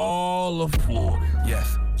and all of Florida.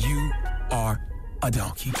 Yes, you are a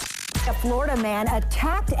donkey. A Florida man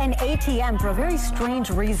attacked an ATM for a very strange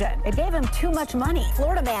reason. It gave him too much money.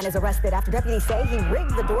 Florida man is arrested after deputies say he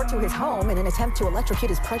rigged the door to his home in an attempt to electrocute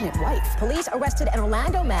his pregnant wife. Police arrested an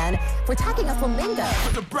Orlando man for attacking a flamingo.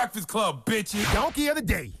 The Breakfast Club, bitches. Donkey of the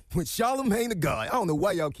day with Charlamagne the God. I don't know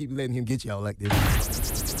why y'all keep letting him get y'all like this.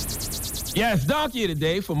 Yes, Donkey of the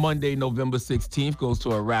Day for Monday, November 16th goes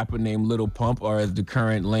to a rapper named Little Pump, or as the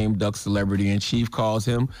current lame duck celebrity in chief calls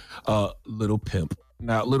him, Little Pimp.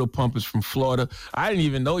 Now, Little Pump is from Florida. I didn't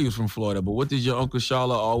even know he was from Florida, but what does your Uncle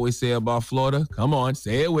Shala always say about Florida? Come on,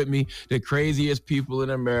 say it with me. The craziest people in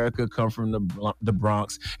America come from the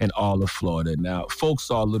Bronx and all of Florida. Now, folks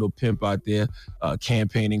saw Little Pimp out there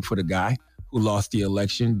campaigning for the guy who lost the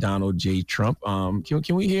election, Donald J. Trump.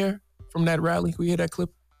 Can we hear from that rally? Can we hear that clip?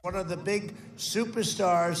 One of the big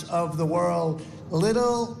superstars of the world,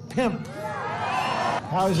 Little Pimp.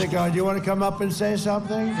 How's it going? Do you want to come up and say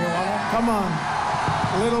something? You want to? Come on.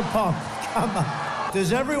 Little Pump, come on.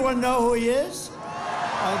 Does everyone know who he is?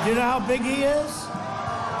 Do you know how big he is?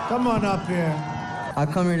 Come on up here. I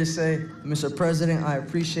come here to say, Mr. President, I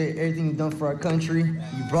appreciate everything you've done for our country.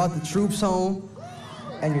 You brought the troops home,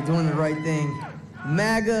 and you're doing the right thing.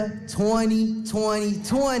 MAGA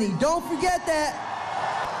 2020. Don't forget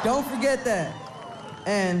that. Don't forget that.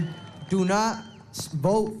 And do not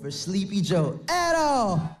vote for Sleepy Joe at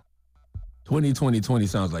all. 2020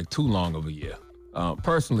 sounds like too long of a year.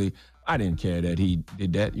 Personally, I didn't care that he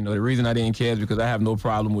did that. You know, the reason I didn't care is because I have no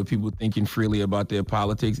problem with people thinking freely about their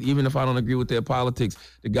politics. Even if I don't agree with their politics,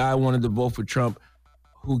 the guy wanted to vote for Trump.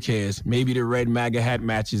 Who cares? Maybe the red MAGA hat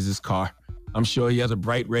matches his car. I'm sure he has a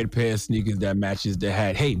bright red pair of sneakers that matches the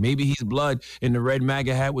hat. Hey, maybe he's blood and the red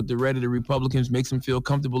MAGA hat with the red of the Republicans makes him feel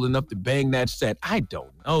comfortable enough to bang that set. I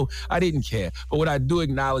don't know. I didn't care. But what I do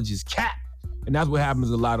acknowledge is cap. And that's what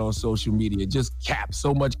happens a lot on social media. Just cap.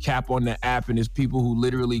 So much cap on the app, and there's people who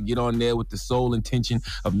literally get on there with the sole intention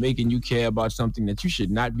of making you care about something that you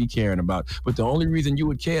should not be caring about. But the only reason you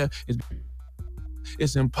would care is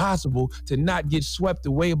it's impossible to not get swept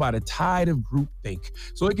away by the tide of groupthink.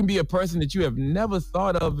 So it can be a person that you have never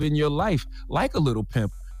thought of in your life, like a Little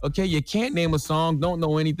Pimp. Okay, you can't name a song, don't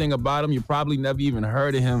know anything about him. You probably never even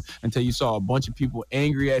heard of him until you saw a bunch of people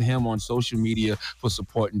angry at him on social media for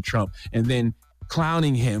supporting Trump. And then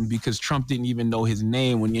clowning him because Trump didn't even know his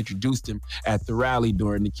name when he introduced him at the rally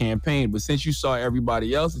during the campaign. But since you saw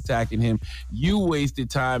everybody else attacking him, you wasted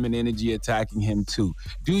time and energy attacking him too.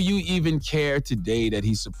 Do you even care today that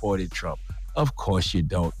he supported Trump? Of course you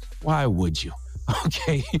don't. Why would you?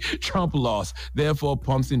 Okay, Trump lost. Therefore,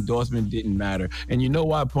 Pump's endorsement didn't matter. And you know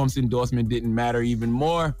why Pump's endorsement didn't matter even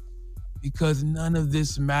more? Because none of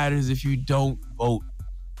this matters if you don't vote.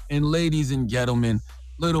 And ladies and gentlemen,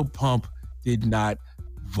 Little Pump did not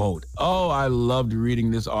vote. Oh, I loved reading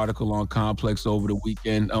this article on Complex over the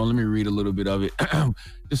weekend. Let me read a little bit of it.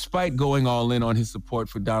 Despite going all in on his support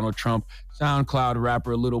for Donald Trump, SoundCloud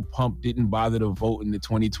rapper Little Pump didn't bother to vote in the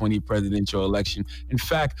 2020 presidential election. In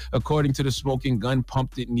fact, according to the Smoking Gun,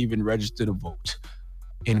 Pump didn't even register to vote.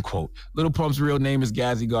 End quote. Little Pump's real name is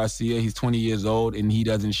Ghazi Garcia. He's 20 years old, and he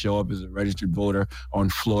doesn't show up as a registered voter on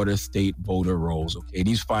Florida state voter rolls. Okay,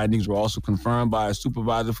 these findings were also confirmed by a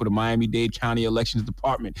supervisor for the Miami-Dade County Elections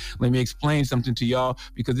Department. Let me explain something to y'all,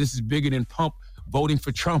 because this is bigger than Pump voting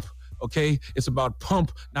for Trump. Okay, it's about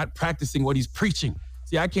Pump not practicing what he's preaching.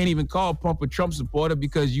 See, I can't even call Pump a Trump supporter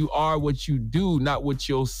because you are what you do, not what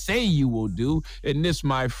you'll say you will do. And this,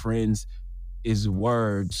 my friends, is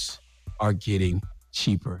words are getting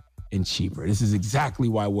cheaper and cheaper. This is exactly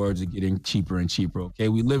why words are getting cheaper and cheaper, okay?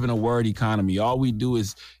 We live in a word economy. All we do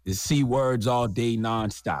is see words all day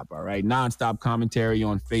nonstop, all right? Nonstop commentary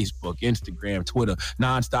on Facebook, Instagram, Twitter,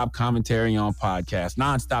 nonstop commentary on podcasts,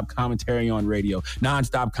 nonstop commentary on radio,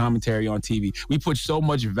 nonstop commentary on TV. We put so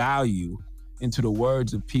much value into the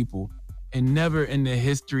words of people, and never in the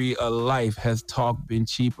history of life has talk been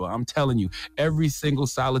cheaper. I'm telling you, every single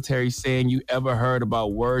solitary saying you ever heard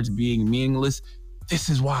about words being meaningless, this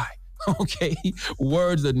is why. Okay,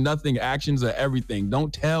 words are nothing, actions are everything.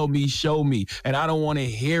 Don't tell me, show me, and I don't want to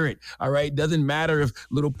hear it. All right, doesn't matter if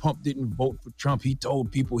Little Pump didn't vote for Trump. He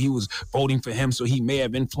told people he was voting for him, so he may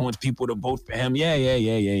have influenced people to vote for him.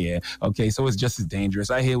 Yeah. Okay, so it's just as dangerous.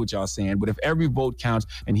 I hear what y'all saying, but if every vote counts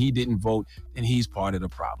and he didn't vote, then he's part of the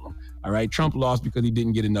problem. All right, Trump lost because he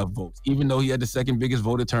didn't get enough votes, even though he had the second biggest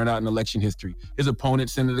voter turnout in election history. His opponent,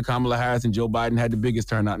 Senator Kamala Harris and Joe Biden, had the biggest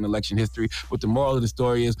turnout in election history. But the moral of the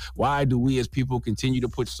story is, why do we as people continue to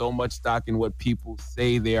put so much stock in what people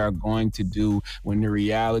say they are going to do when the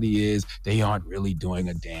reality is they aren't really doing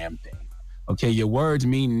a damn thing? Okay, your words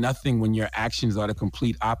mean nothing when your actions are the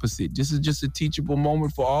complete opposite. This is just a teachable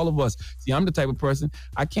moment for all of us. See, I'm the type of person,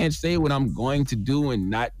 I can't say what I'm going to do and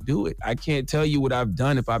not do it. I can't tell you what I've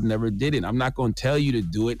done if I've never did it. I'm not going to tell you to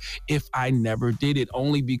do it if I never did it,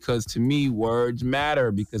 only because to me, words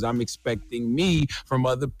matter, because I'm expecting me from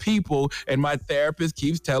other people, and my therapist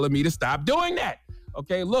keeps telling me to stop doing that.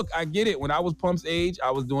 Okay, look, I get it. When I was Pump's age,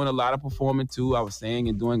 I was doing a lot of performing too. I was saying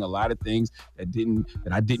and doing a lot of things that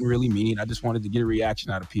I didn't really mean. I just wanted to get a reaction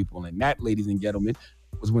out of people. And that, ladies and gentlemen,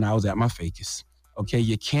 was when I was at my fakest. Okay,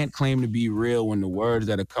 you can't claim to be real when the words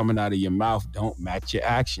that are coming out of your mouth don't match your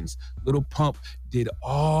actions. Lil Pump did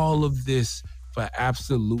all of this for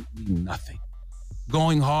absolutely nothing.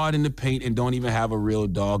 Going hard in the paint and don't even have a real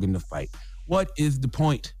dog in the fight. What is the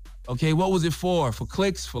point? Okay, what was it for? For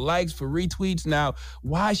clicks, for likes, for retweets? Now,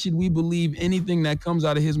 why should we believe anything that comes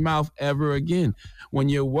out of his mouth ever again? When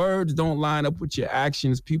your words don't line up with your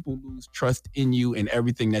actions, people lose trust in you and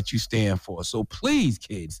everything that you stand for. So please,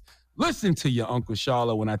 kids, listen to your Uncle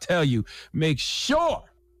Charlotte when I tell you, make sure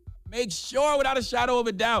without a shadow of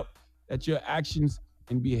a doubt that your actions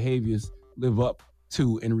and behaviors live up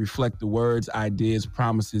to and reflect the words, ideas,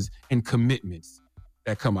 promises, and commitments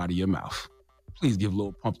that come out of your mouth. Please give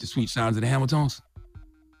Lil Pump the sweet sounds of the Hamiltons.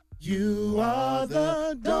 You are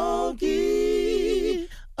the donkey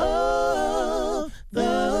of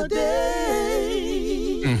the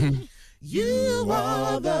day. Mm-hmm. You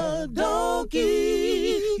are the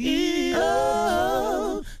donkey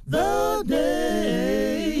of the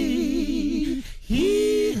day.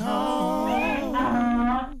 Hee-haw.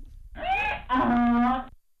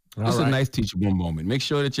 That's a nice teachable moment. Make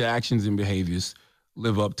sure that your actions and behaviors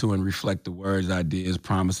live up to and reflect the words, ideas,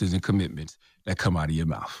 promises, and commitments that come out of your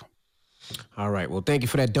mouth. All right. Well, thank you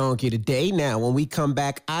for that donkey today. Now, when we come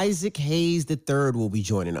back, Isaac Hayes III will be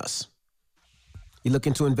joining us. You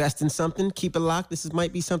looking to invest in something? Keep it locked.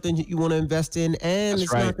 Might be something you want to invest in, and That's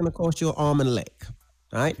it's right. not going to cost you an arm and a leg.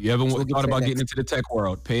 All right? If you ever So thought about getting into the tech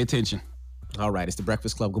world, pay attention. All right. It's The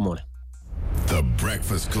Breakfast Club. Good morning. The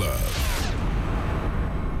Breakfast Club.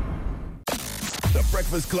 The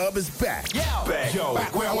Breakfast Club is back. Back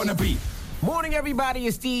where I want to be. Morning, everybody.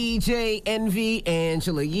 It's DJ Envy,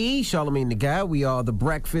 Angela Yee, Charlamagne the Guy. We are The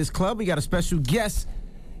Breakfast Club. We got a special guest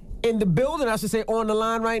in the building, I should say on the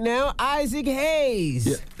line right now, Isaac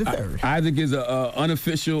Hayes the third. Isaac is an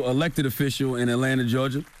unofficial elected official in Atlanta,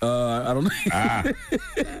 Georgia. I don't know.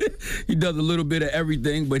 He does a little bit of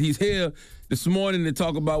everything, but he's here this morning to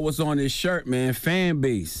talk about what's on his shirt, man. Fan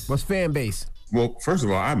base. What's fan base? Well, first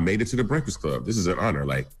of all, I made it to the Breakfast Club. This is an honor.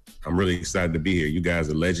 I'm really excited to be here. You guys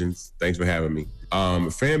are legends. Thanks for having me.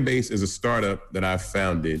 Fanbase is a startup that I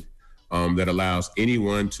founded that allows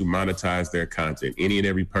anyone to monetize their content. Any and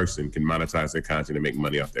every person can monetize their content and make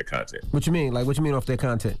money off their content. What you mean? What you mean off their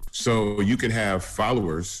content? So you can have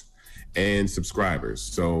followers and subscribers.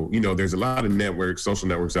 So, there's a lot of social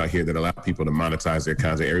networks out here that allow people to monetize their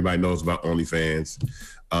content. Everybody knows about OnlyFans,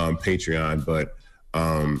 Patreon, but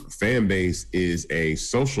Fanbase is a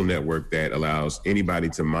social network that allows anybody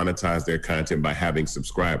to monetize their content by having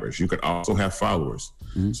subscribers. You could also have followers.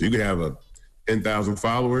 Mm-hmm. So you could have 10,000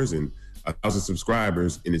 followers and 1,000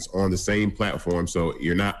 subscribers, and it's on the same platform. So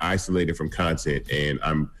you're not isolated from content. And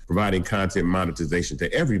I'm providing content monetization to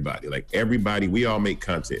everybody. Everybody, we all make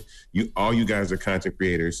content. All you guys are content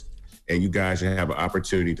creators, and you guys should have an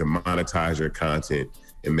opportunity to monetize your content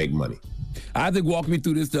and make money. Isaac walked me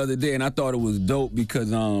through this the other day, and I thought it was dope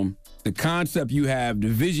because the concept you have, the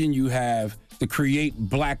vision you have to create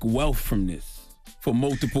black wealth from this for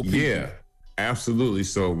multiple people. Yeah, absolutely.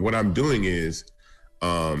 So what I'm doing is,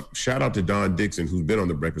 shout out to Dawn Dixon, who's been on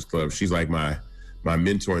the Breakfast Club. She's like my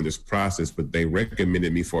mentor in this process, but they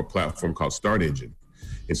recommended me for a platform called Start Engine.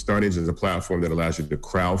 And Start Engine is a platform that allows you to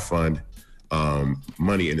crowdfund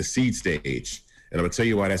money in the seed stage. And I'm gonna tell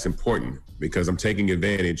you why that's important, because I'm taking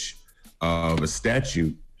advantage of a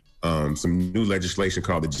statute, some new legislation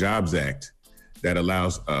called the Jobs Act that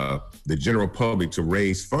allows the general public to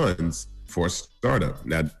raise funds for a startup.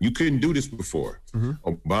 Now, you couldn't do this before. Mm-hmm.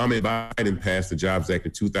 Obama and Biden passed the Jobs Act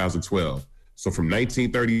in 2012. So from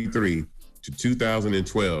 1933 to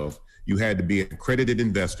 2012, you had to be an accredited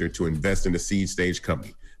investor to invest in a seed stage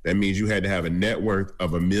company. That means you had to have a net worth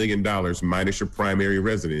of $1 million minus your primary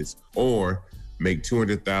residence, or make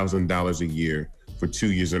 $200,000 a year for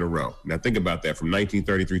 2 years in a row. Now think about that, from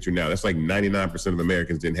 1933 to now. That's like 99% of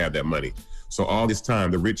Americans didn't have that money. So all this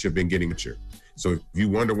time, the rich have been getting richer. So if you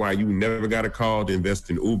wonder why you never got a call to invest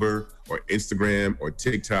in Uber or Instagram or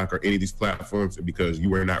TikTok or any of these platforms, because you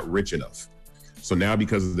were not rich enough. So now,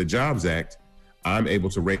 because of the Jobs Act, I'm able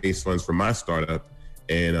to raise funds for my startup,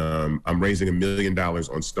 and I'm raising $1 million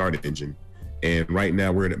on Start Engine. And right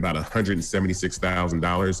now we're at about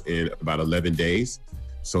 $176,000 in about 11 days.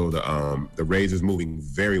 So the raise is moving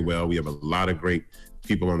very well. We have a lot of great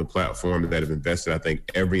people on the platform that have invested. I think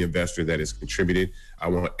every investor that has contributed, I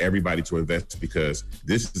want everybody to invest, because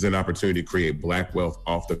this is an opportunity to create black wealth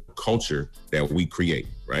off the culture that we create,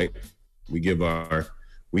 right? We give our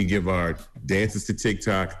dances to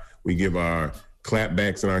TikTok. We give our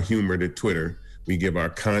clapbacks and our humor to Twitter. We give our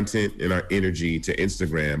content and our energy to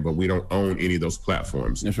Instagram, but we don't own any of those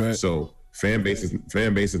platforms. That's right. So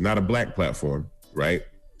Fanbase is not a black platform. right?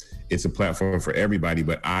 It's a platform for everybody,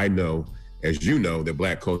 but I know, as you know, that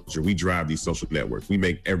Black culture, we drive these social networks. We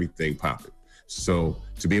make everything poppin'. So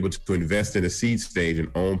to be able to invest in a seed stage and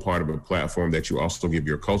own part of a platform that you also give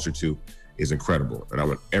your culture to is incredible. And I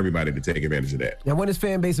want everybody to take advantage of that. Now, when is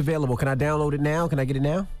Fanbase available? Can I download it now? Can I get it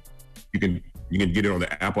now? You can get it on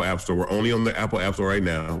the Apple App Store. We're only on the Apple App Store right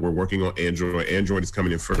now. We're working on Android. Android is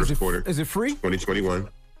coming in first quarter. Is it free? 2021.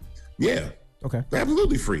 Yeah. Okay.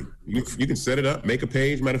 Absolutely free. You can set it up, make a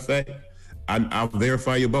page. Matter of fact, I'll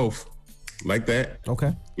verify you both like that.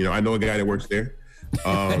 Okay. You know, I know a guy that works there.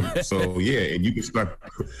 So yeah, and you can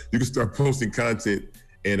start posting content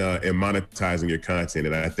and monetizing your content.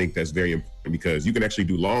 And I think that's very important because you can actually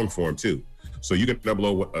do long form too. So you can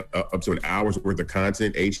upload up to an hour's worth of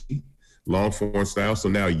content, HD, long form style. So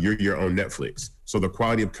now you're your own Netflix. So the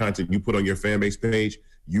quality of content you put on your Fanbase page,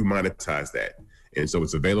 you monetize that. And so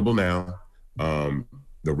it's available now. The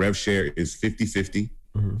rev share is 50-50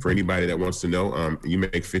 for anybody that wants to know. You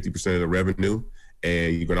make 50% of the revenue,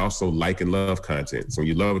 and you can also like and love content. So when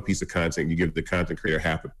you love a piece of content, you give the content creator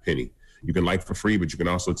half a penny. You can like for free, but you can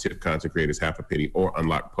also tip content creators half a penny or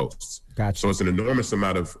unlock posts. Gotcha. So it's an enormous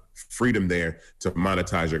amount of freedom there to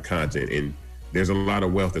monetize your content. And there's a lot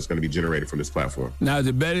of wealth that's going to be generated from this platform. Now, is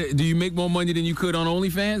it better? Do you make more money than you could on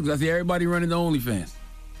OnlyFans? Because I see everybody running the OnlyFans.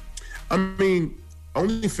 I mean,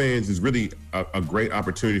 OnlyFans is really a great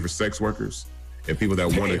opportunity for sex workers and people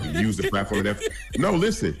that want to use the platform. No,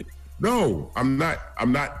 listen. No, I'm not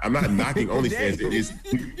knocking OnlyFans. It is.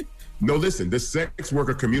 No, listen, the sex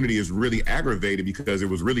worker community is really aggravated because it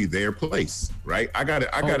was really their place, right? I got a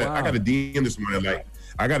DM this morning,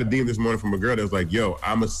 I got a DM this morning from a girl that was like, yo,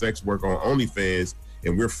 I'm a sex worker on OnlyFans,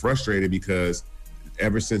 and we're frustrated because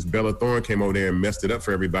ever since Bella Thorne came over there and messed it up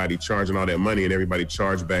for everybody, charging all that money, and everybody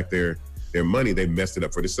charged back their money, they messed it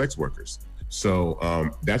up for the sex workers. So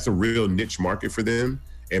that's a real niche market for them.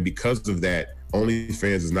 And because of that,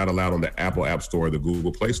 OnlyFans is not allowed on the Apple App Store or the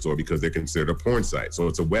Google Play Store because they're considered a porn site. So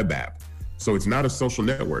it's a web app. So it's not a social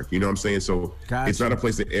network. You know what I'm saying? So It's not a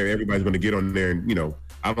place that everybody's going to get on there and, you know,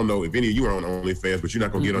 I don't know if any of you are on OnlyFans, but you're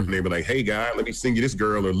not going to get on there and be like, hey, guy, let me sing you this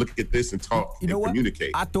girl or look at this and talk and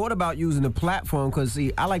communicate. I thought about using the platform because,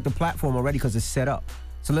 see, I like the platform already because it's set up.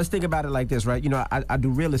 So let's think about it like this, right? You know, I do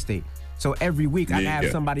real estate. So every week I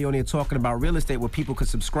have somebody on there talking about real estate where people could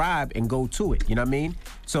subscribe and go to it. You know what I mean?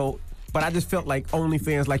 So, but I just felt like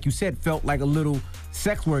OnlyFans, like you said, felt like a little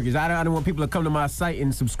sex workers. I don't want people to come to my site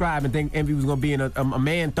and subscribe and think Envy was going to be in a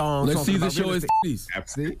man thong. Let's see the show is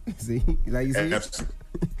See? Like you see?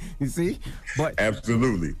 You see? But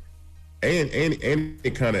absolutely. And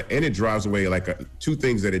it kind of, and it drives away two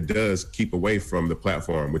things that it does keep away from the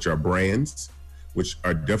platform, which are brands, which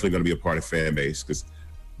are definitely going to be a part of Fanbase because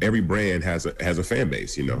every brand has a fan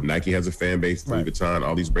base. You know, Nike has a fan base, Louis Vuitton,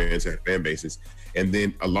 all these brands have fan bases. And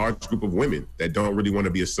then a large group of women that don't really want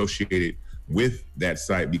to be associated with that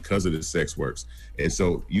site because of the sex works. And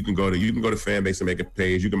so you can go to Fanbase and make a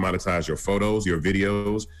page. You can monetize your photos, your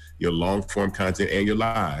videos, your long form content, and your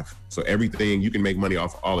live. So everything, you can make money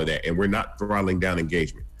off all of that. And we're not throttling down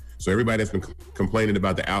engagement. So everybody that's been complaining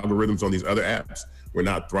about the algorithms on these other apps, we're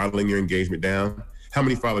not throttling your engagement down. How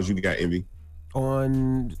many followers you got, Envy?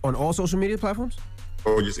 On all social media platforms?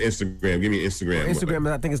 Or just Instagram? Give me Instagram. Instagram,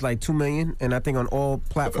 I think it's like 2 million, and I think on all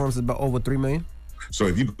platforms it's about over 3 million. So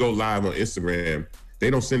if you go live on Instagram, they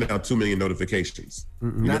don't send out 2 million notifications.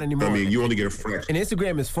 Not anymore. I mean, you only get a fraction. And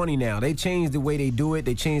Instagram is funny now. They changed the way they do it.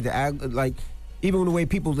 They changed the even the way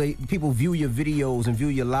people view your videos and view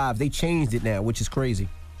your lives. They changed it now, which is crazy.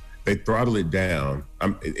 They throttle it down.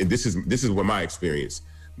 And this is what my experience.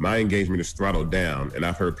 My engagement is throttled down, and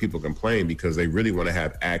I've heard people complain because they really want to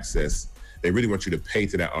have access. They really want you to pay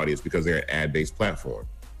to that audience because they're an ad-based platform.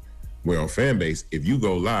 Where on Fanbase, if you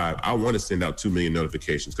go live, I want to send out 2 million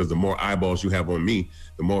notifications because the more eyeballs you have on me,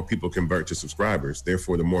 the more people convert to subscribers.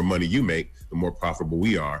 Therefore, the more money you make, the more profitable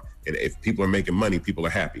we are. And if people are making money, people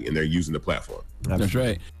are happy and they're using the platform. That's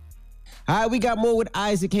right. All right, we got more with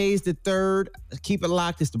Isaac Hayes III. Keep it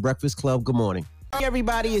locked. It's The Breakfast Club. Good morning. Hey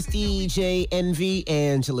everybody, it's DJ Envy,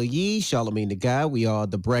 Angela Yee, Charlamagne the Guy. We are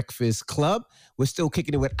The Breakfast Club. We're still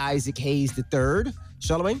kicking it with Isaac Hayes III.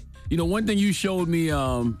 Charlamagne? You know, one thing you showed me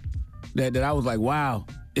that I was like, wow,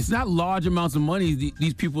 it's not large amounts of money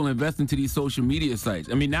these people invest into these social media sites.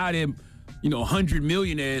 I mean, now they're, 100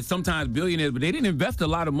 millionaires, sometimes billionaires, but they didn't invest a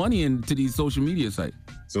lot of money into these social media sites.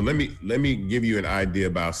 So let me give you an idea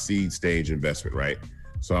about seed stage investment, right?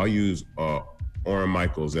 So I'll use Orrin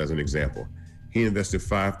Michaels as an example. He invested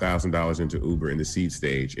 $5,000 into Uber in the seed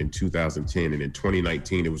stage in 2010, and in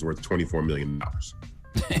 2019, it was worth $24 million.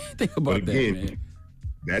 Think about that, man.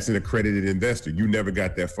 That's an accredited investor. You never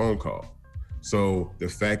got that phone call. So the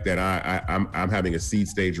fact that I'm having a seed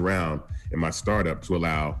stage round in my startup to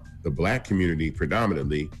allow the Black community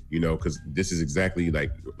predominantly, you know, because this is exactly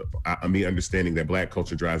like me understanding that Black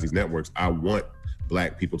culture drives these networks. I want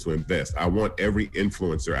Black people to invest. I want every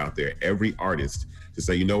influencer out there, every artist to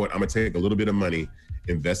say, you know what, I'm gonna take a little bit of money,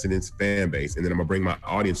 invest it in fan base, and then I'm gonna bring my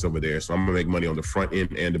audience over there. So I'm gonna make money on the front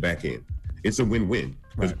end and the back end. It's a win-win.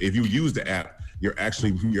 Because if you use the app, you're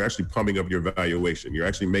actually pumping up your valuation. You're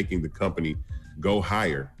actually making the company go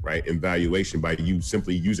higher, right, in valuation by you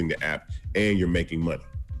simply using the app, and you're making money.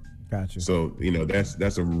 Gotcha. So, you know,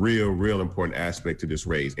 that's a real important aspect to this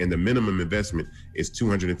raise. And the minimum investment is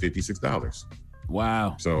 $256.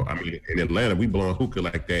 Wow. So, I mean, in Atlanta, we blowing hookah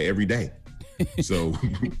like that every day. So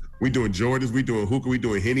we doing Jordans, we doing hookah, we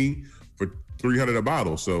doing Henny for $300 a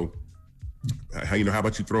bottle. So, how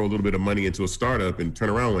about you throw a little bit of money into a startup and turn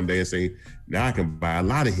around one day and say, now I can buy a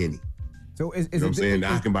lot of Henny. So is you know what I'm saying?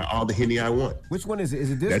 Now I can buy all the Henny I want. Which one is it? Is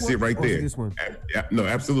it this That's one? it right or is there. it this one? No,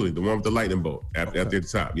 absolutely. The one with the lightning bolt at the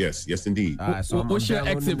top. Yes, indeed. What's your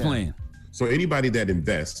exit plan? So anybody that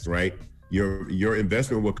invests, right, your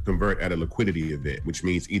investment will convert at a liquidity event, which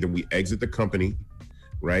means either we exit the company,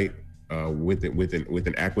 right, with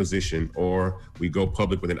an acquisition, or we go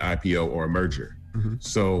public with an IPO or a merger. Mm-hmm.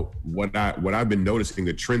 So what I've been noticing,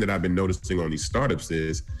 the trend that I've been noticing on these startups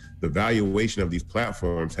is the valuation of these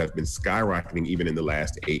platforms has been skyrocketing even in the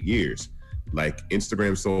last 8 years. Like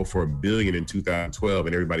Instagram sold for $1 billion in 2012,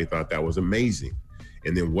 and everybody thought that was amazing.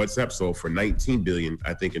 And then WhatsApp sold for $19 billion,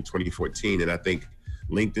 I think, in 2014. And I think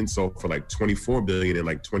LinkedIn sold for like $24 billion in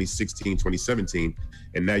like 2016, 2017.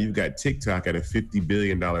 And now you've got TikTok at a $50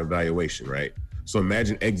 billion valuation, right? So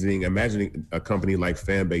imagining a company like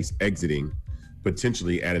Fanbase exiting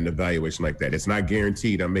potentially at an evaluation like that. It's not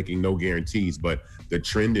guaranteed. I'm making no guarantees, but the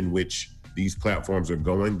trend in which these platforms are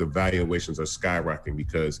going, the valuations are skyrocketing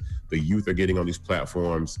because the youth are getting on these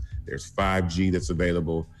platforms. There's 5G that's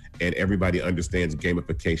available, and everybody understands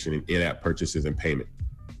gamification and in-app purchases and payment.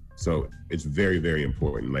 So it's very, very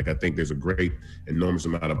important. Like, I think there's a great, enormous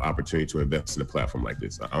amount of opportunity to invest in a platform like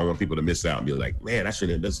this. I don't want people to miss out and be like, man, I should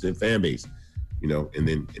have invested in Fanbase, you know, and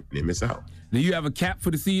then miss out. Do you have a cap for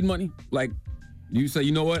the seed money? Like, you say,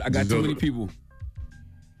 you know what, I got too many people.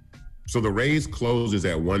 So the raise closes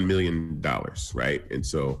at $1 million, right? And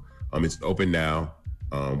so it's open now.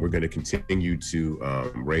 We're going to continue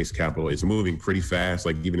to raise capital. It's moving pretty fast.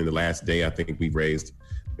 Like even in the last day, I think we've raised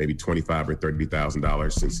maybe $25,000 or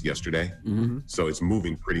 $30,000 since yesterday. Mm-hmm. So it's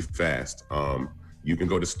moving pretty fast. You can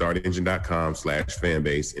go to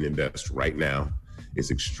startengine.com/fanbase and invest right now.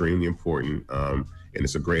 It's extremely important. And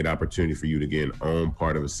it's a great opportunity for you to, again, own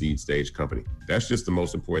part of a seed stage company. That's just the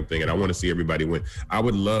most important thing. And I want to see everybody win. I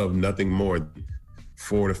would love nothing more than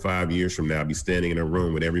 4 to 5 years from now, be standing in a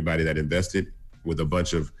room with everybody that invested, with a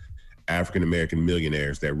bunch of African-American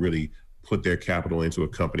millionaires that really put their capital into a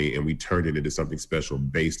company, and we turned it into something special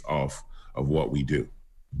based off of what we do.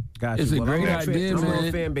 Gotcha. It's a great idea, I'm man.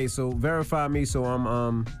 on Fanbase, so verify me so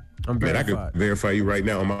I'm Man, verified. I could verify you right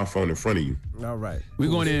now on my phone in front of you. All right.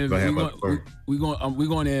 We're going to we're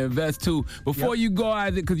going to invest too. Before you go,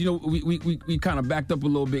 Isaac, because you know we kind of backed up a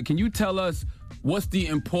little bit. Can you tell us what's the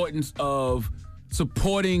importance of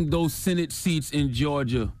supporting those Senate seats in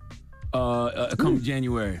Georgia come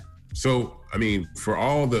January? So, I mean, for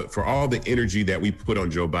all the energy that we put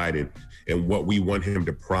on Joe Biden and what we want him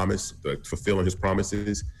to promise, fulfilling his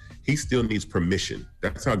promises, he still needs permission.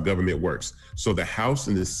 That's how government works. So the House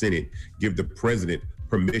and the Senate give the president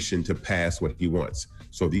permission to pass what he wants.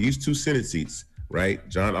 So these 2 Senate seats, right,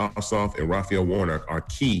 John Ossoff and Raphael Warnock, are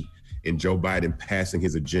key in Joe Biden passing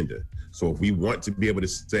his agenda. So if we want to be able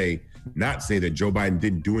to not say that Joe Biden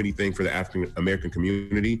didn't do anything for the African American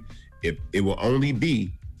community, it will only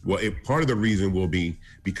be, part of the reason will be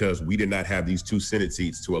because we did not have these 2 Senate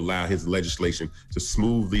seats to allow his legislation to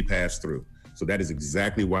smoothly pass through. So that is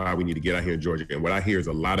exactly why we need to get out here in Georgia. And what I hear is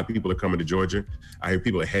a lot of people are coming to Georgia. I hear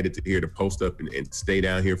people are headed to here to post up and stay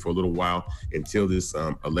down here for a little while until this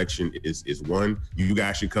election is won. You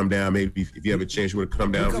guys should come down. Maybe if you have a chance, you want to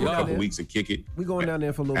come down for a couple weeks and kick it. We're going down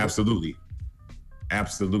there for a little bit.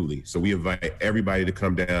 Absolutely. So we invite everybody to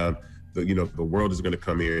come down. The world is going to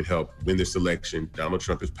come here and help win this election. Donald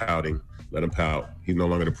Trump is pouting. Let him pout. He's no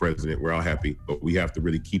longer the president. We're all happy, but we have to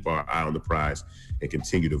really keep our eye on the prize and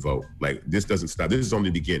continue to vote. Like, this doesn't stop. This is only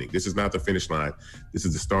the beginning. This is not the finish line. This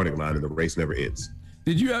is the starting line, and the race never ends.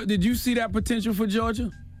 Did you see that potential for Georgia?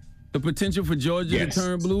 The potential for Georgia to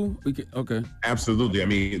turn blue? Okay. Absolutely. I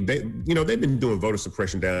mean, they've been doing voter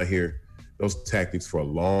suppression down here, those tactics, for a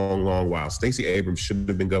long, long while. Stacey Abrams should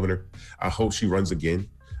have been governor. I hope she runs again.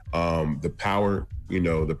 The power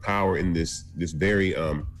in this very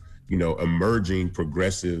emerging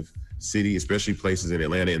progressive city, especially places in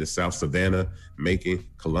Atlanta and the South, Savannah, Macon,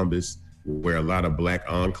 Columbus, where a lot of Black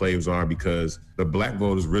enclaves are, because the Black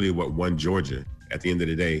vote is really what won Georgia at the end of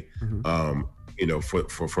the day.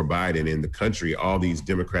 For Biden in the country, all these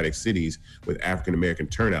Democratic cities with African-American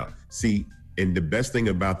turnout. See, and the best thing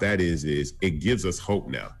about that is it gives us hope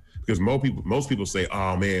now. Because most people say,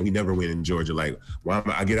 oh man, we never win in Georgia. Like, why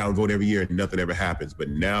I get out and vote every year and nothing ever happens. But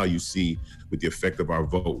now you see with the effect of our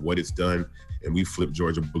vote, what it's done, and we flipped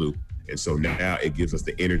Georgia blue. And so now it gives us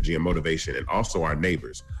the energy and motivation, and also our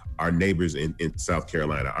neighbors in South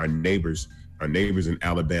Carolina, our neighbors in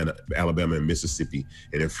Alabama and Mississippi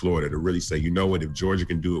and in Florida, to really say, you know what, if Georgia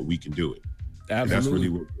can do it, we can do it. Absolutely. And that's really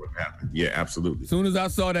what happened. Yeah, absolutely. As soon as I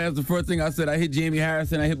saw that, that's the first thing I said. I hit Jamie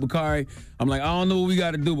Harrison, I hit Bakari. I'm like, I don't know what we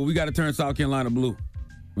got to do, but we got to turn South Carolina blue.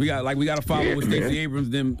 We got to follow what Stacey Abrams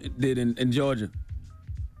did in Georgia.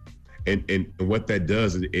 And what that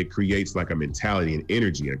does is it creates like a mentality and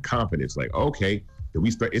energy and confidence. Like, okay, we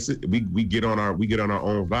get on our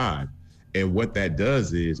own vibe. And what that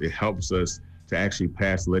does is it helps us to actually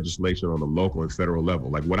pass legislation on the local and federal level.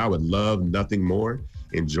 Like, what I would love nothing more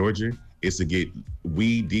in Georgia is to get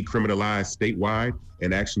weed decriminalized statewide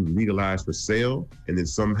and actually legalized for sale, and then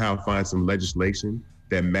somehow find some legislation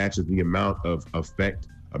that matches the amount of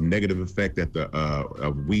negative effect that the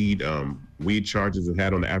weed charges have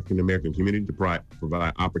had on the African-American community, to provide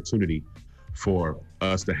opportunity for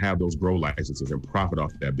us to have those grow licenses and profit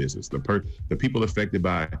off that business. The people affected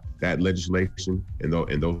by that legislation and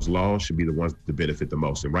those laws should be the ones to benefit the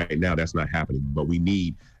most. And right now that's not happening, but we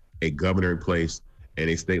need a governor in place and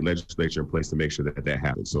a state legislature in place to make sure that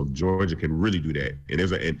happens. So Georgia can really do that. And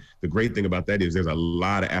the great thing about that is there's a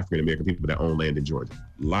lot of African-American people that own land in Georgia,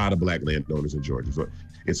 a lot of Black landowners in Georgia. So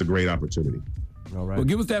it's a great opportunity. All right. Well,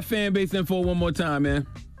 give us that fan base info one more time, man.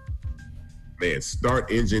 Man,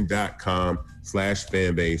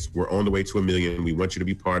 startengine.com/fanbase. We're on the way to 1 million. We want you to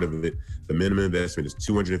be part of it. The minimum investment is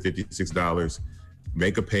 $256.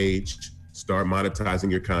 Make a page, start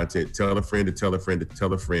monetizing your content. Tell a friend to tell a friend to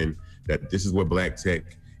tell a friend that this is what Black tech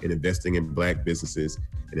and investing in Black businesses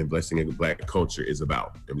and investing in Black culture is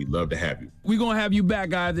about. And we'd love to have you. We're going to have you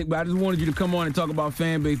back, Isaac, but I just wanted you to come on and talk about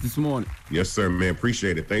fan base this morning. Yes, sir, man.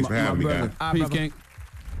 Appreciate it. Thanks for having me, guys. Peace, King.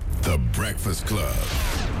 The Breakfast Club.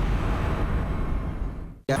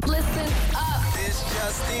 Listen up. It's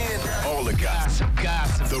just in. All the gossip.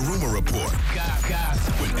 The Rumor Report.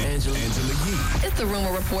 Gossip. With Angela Yee. It's the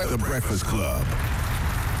Rumor Report. The Breakfast Club.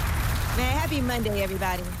 Man, happy Monday,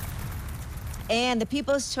 everybody. And the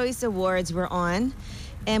People's Choice Awards were on.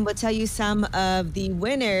 And we'll tell you some of the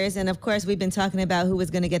winners. And of course, we've been talking about who was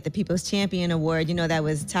going to get the People's Champion Award. You know, that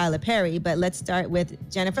was Tyler Perry. But let's start with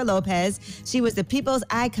Jennifer Lopez. She was the People's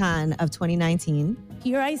Icon of 2019.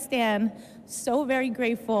 Here I stand, so very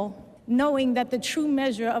grateful, knowing that the true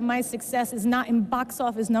measure of my success is not in box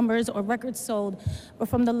office numbers or records sold, but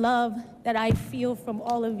from the love that I feel from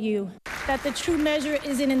all of you. That the true measure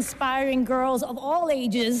is in inspiring girls of all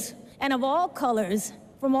ages and of all colors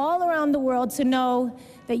from all around the world to know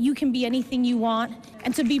that you can be anything you want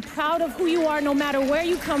and to be proud of who you are no matter where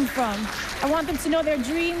you come from. I want them to know their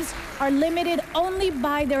dreams are limited only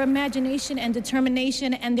by their imagination and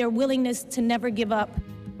determination and their willingness to never give up.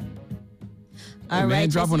 All right,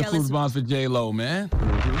 drop on the food bombs for J-Lo, man.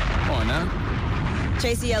 Come on now.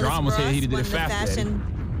 Tracy Ellis Ross said he did won it the faster. Fashion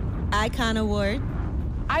Icon Award.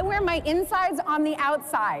 I wear my insides on the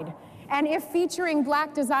outside. And if featuring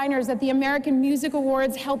Black designers at the American Music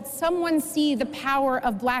Awards helped someone see the power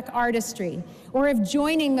of Black artistry, or if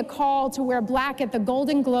joining the call to wear Black at the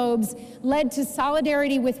Golden Globes led to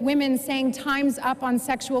solidarity with women saying time's up on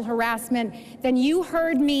sexual harassment, then you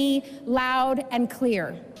heard me loud and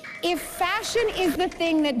clear. If fashion is the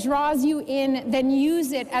thing that draws you in, then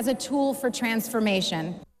use it as a tool for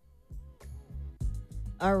transformation.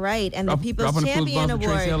 All right, and the People's Champion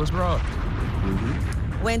Award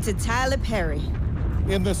went to Tyler Perry.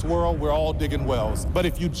 In this world, we're all digging wells, but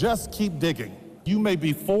if you just keep digging, you may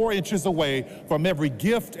be 4 inches away from every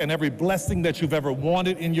gift and every blessing that you've ever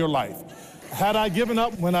wanted in your life. Had I given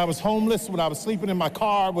up when I was homeless, when I was sleeping in my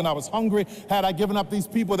car, when I was hungry, had I given up these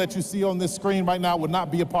people that you see on this screen right now would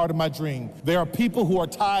not be a part of my dream. There are people who are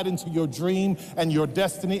tied into your dream and your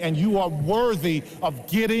destiny, and you are worthy of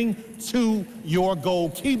getting to your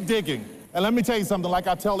goal. Keep digging. And let me tell you something, like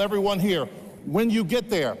I tell everyone here, when you get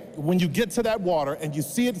there, when you get to that water and you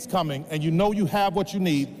see it's coming and you know you have what you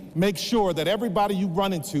need, make sure that everybody you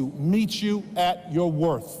run into meets you at your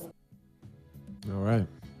worth. All right.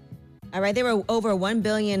 All right, there were over 1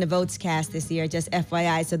 billion votes cast this year, just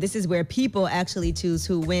FYI. So this is where people actually choose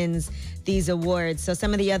who wins these awards. So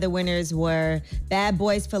some of the other winners were Bad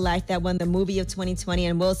Boys for Life, that won the movie of 2020,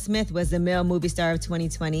 and Will Smith was the male movie star of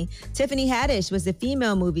 2020. Tiffany Haddish was the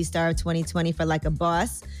female movie star of 2020 for Like a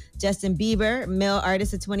Boss. Justin Bieber, male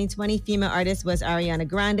artist of 2020. Female artist was Ariana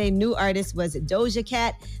Grande. New artist was Doja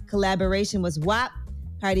Cat. Collaboration was WAP.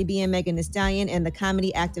 Cardi B and Megan Thee Stallion, and the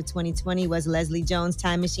comedy act of 2020 was Leslie Jones.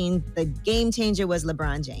 Time Machine. The game changer was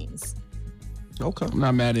LeBron James. Okay. I'm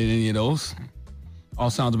not mad at any of those.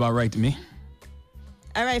 All sounds about right to me.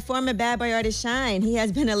 All right, former Bad Boy artist Shine. He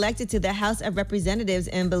has been elected to the House of Representatives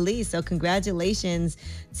in Belize, so congratulations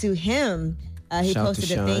to him. He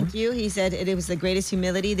posted a thank you. He said, it was the greatest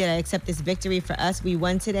humility that I accept this victory for us. We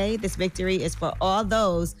won today. This victory is for all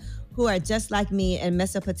those who are just like me in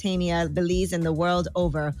Mesopotamia, Belize, and the world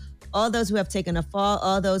over. All those who have taken a fall,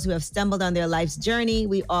 all those who have stumbled on their life's journey.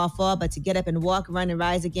 We all fall, but to get up and walk, run, and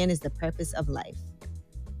rise again is the purpose of life.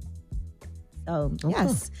 So,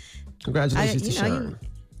 yes. Congratulations to Sean.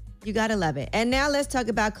 You got to love it. And now let's talk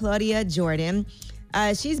about Claudia Jordan.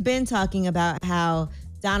 She's been talking about how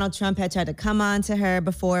Donald Trump had tried to come on to her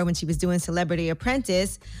before when she was doing Celebrity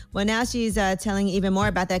Apprentice. Well, now she's telling even more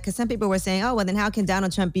about that, because some people were saying, oh, well, then how can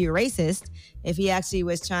Donald Trump be racist if he actually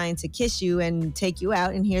was trying to kiss you and take you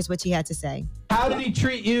out? And here's what she had to say. How did he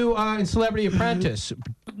treat you in Celebrity Apprentice?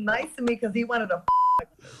 Nice to me because he wanted to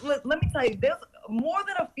let me tell you, there's more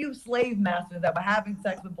than a few slave masters that were having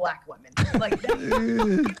sex with black women. Like, you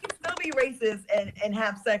can still be racist and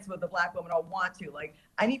have sex with a black woman or want to. Like,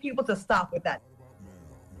 I need people to stop with that.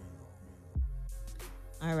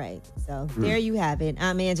 All right, so there you have it.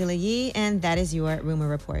 I'm Angela Yee, and that is your Rumor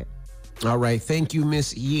Report. All right, thank you,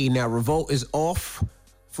 Miss Yee. Now, Revolt is off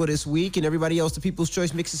for this week, and everybody else, the People's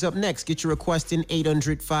Choice Mix is up next. Get your request in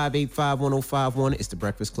 800-585-1051. It's The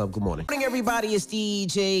Breakfast Club. Good morning. Good morning, everybody. It's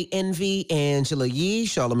DJ Envy, Angela Yee,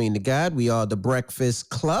 Charlamagne the God. We are The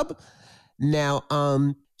Breakfast Club. Now,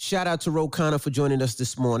 shout out to Khanna for joining us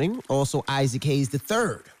this morning. Also, Isaac Hayes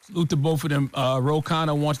III. Salute to both of them.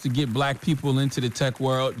 Khanna wants to get black people into the tech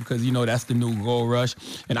world because, you know, that's the new gold rush.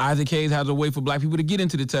 And Isaac Hayes has a way for black people to get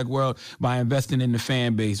into the tech world by investing in the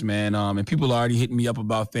fan base, man. And people are already hitting me up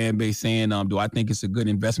about fan base saying, do I think it's a good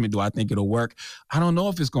investment? Do I think it'll work? I don't know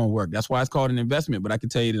if it's going to work. That's why it's called an investment. But I can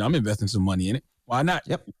tell you that I'm investing some money in it. Why not?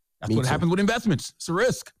 Yep. That's what happens with investments. It's a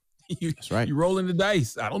risk. That's right. You're rolling the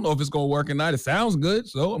dice. I don't know if it's going to work or not. It sounds good,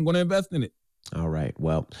 so I'm going to invest in it. All right.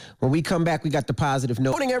 Well, when we come back, we got the positive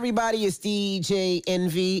note. Good morning, everybody. It's DJ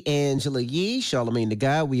Envy, Angela Yee, Charlamagne the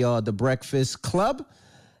God. We are The Breakfast Club.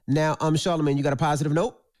 Now, Charlamagne, you got a positive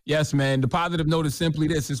note? Yes, man. The positive note is simply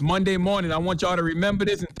this. It's Monday morning. I want y'all to remember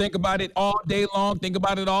this and think about it all day long. Think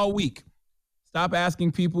about it all week. Stop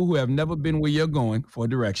asking people who have never been where you're going for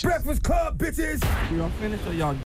directions. Breakfast Club, bitches. Y'all finished or y'all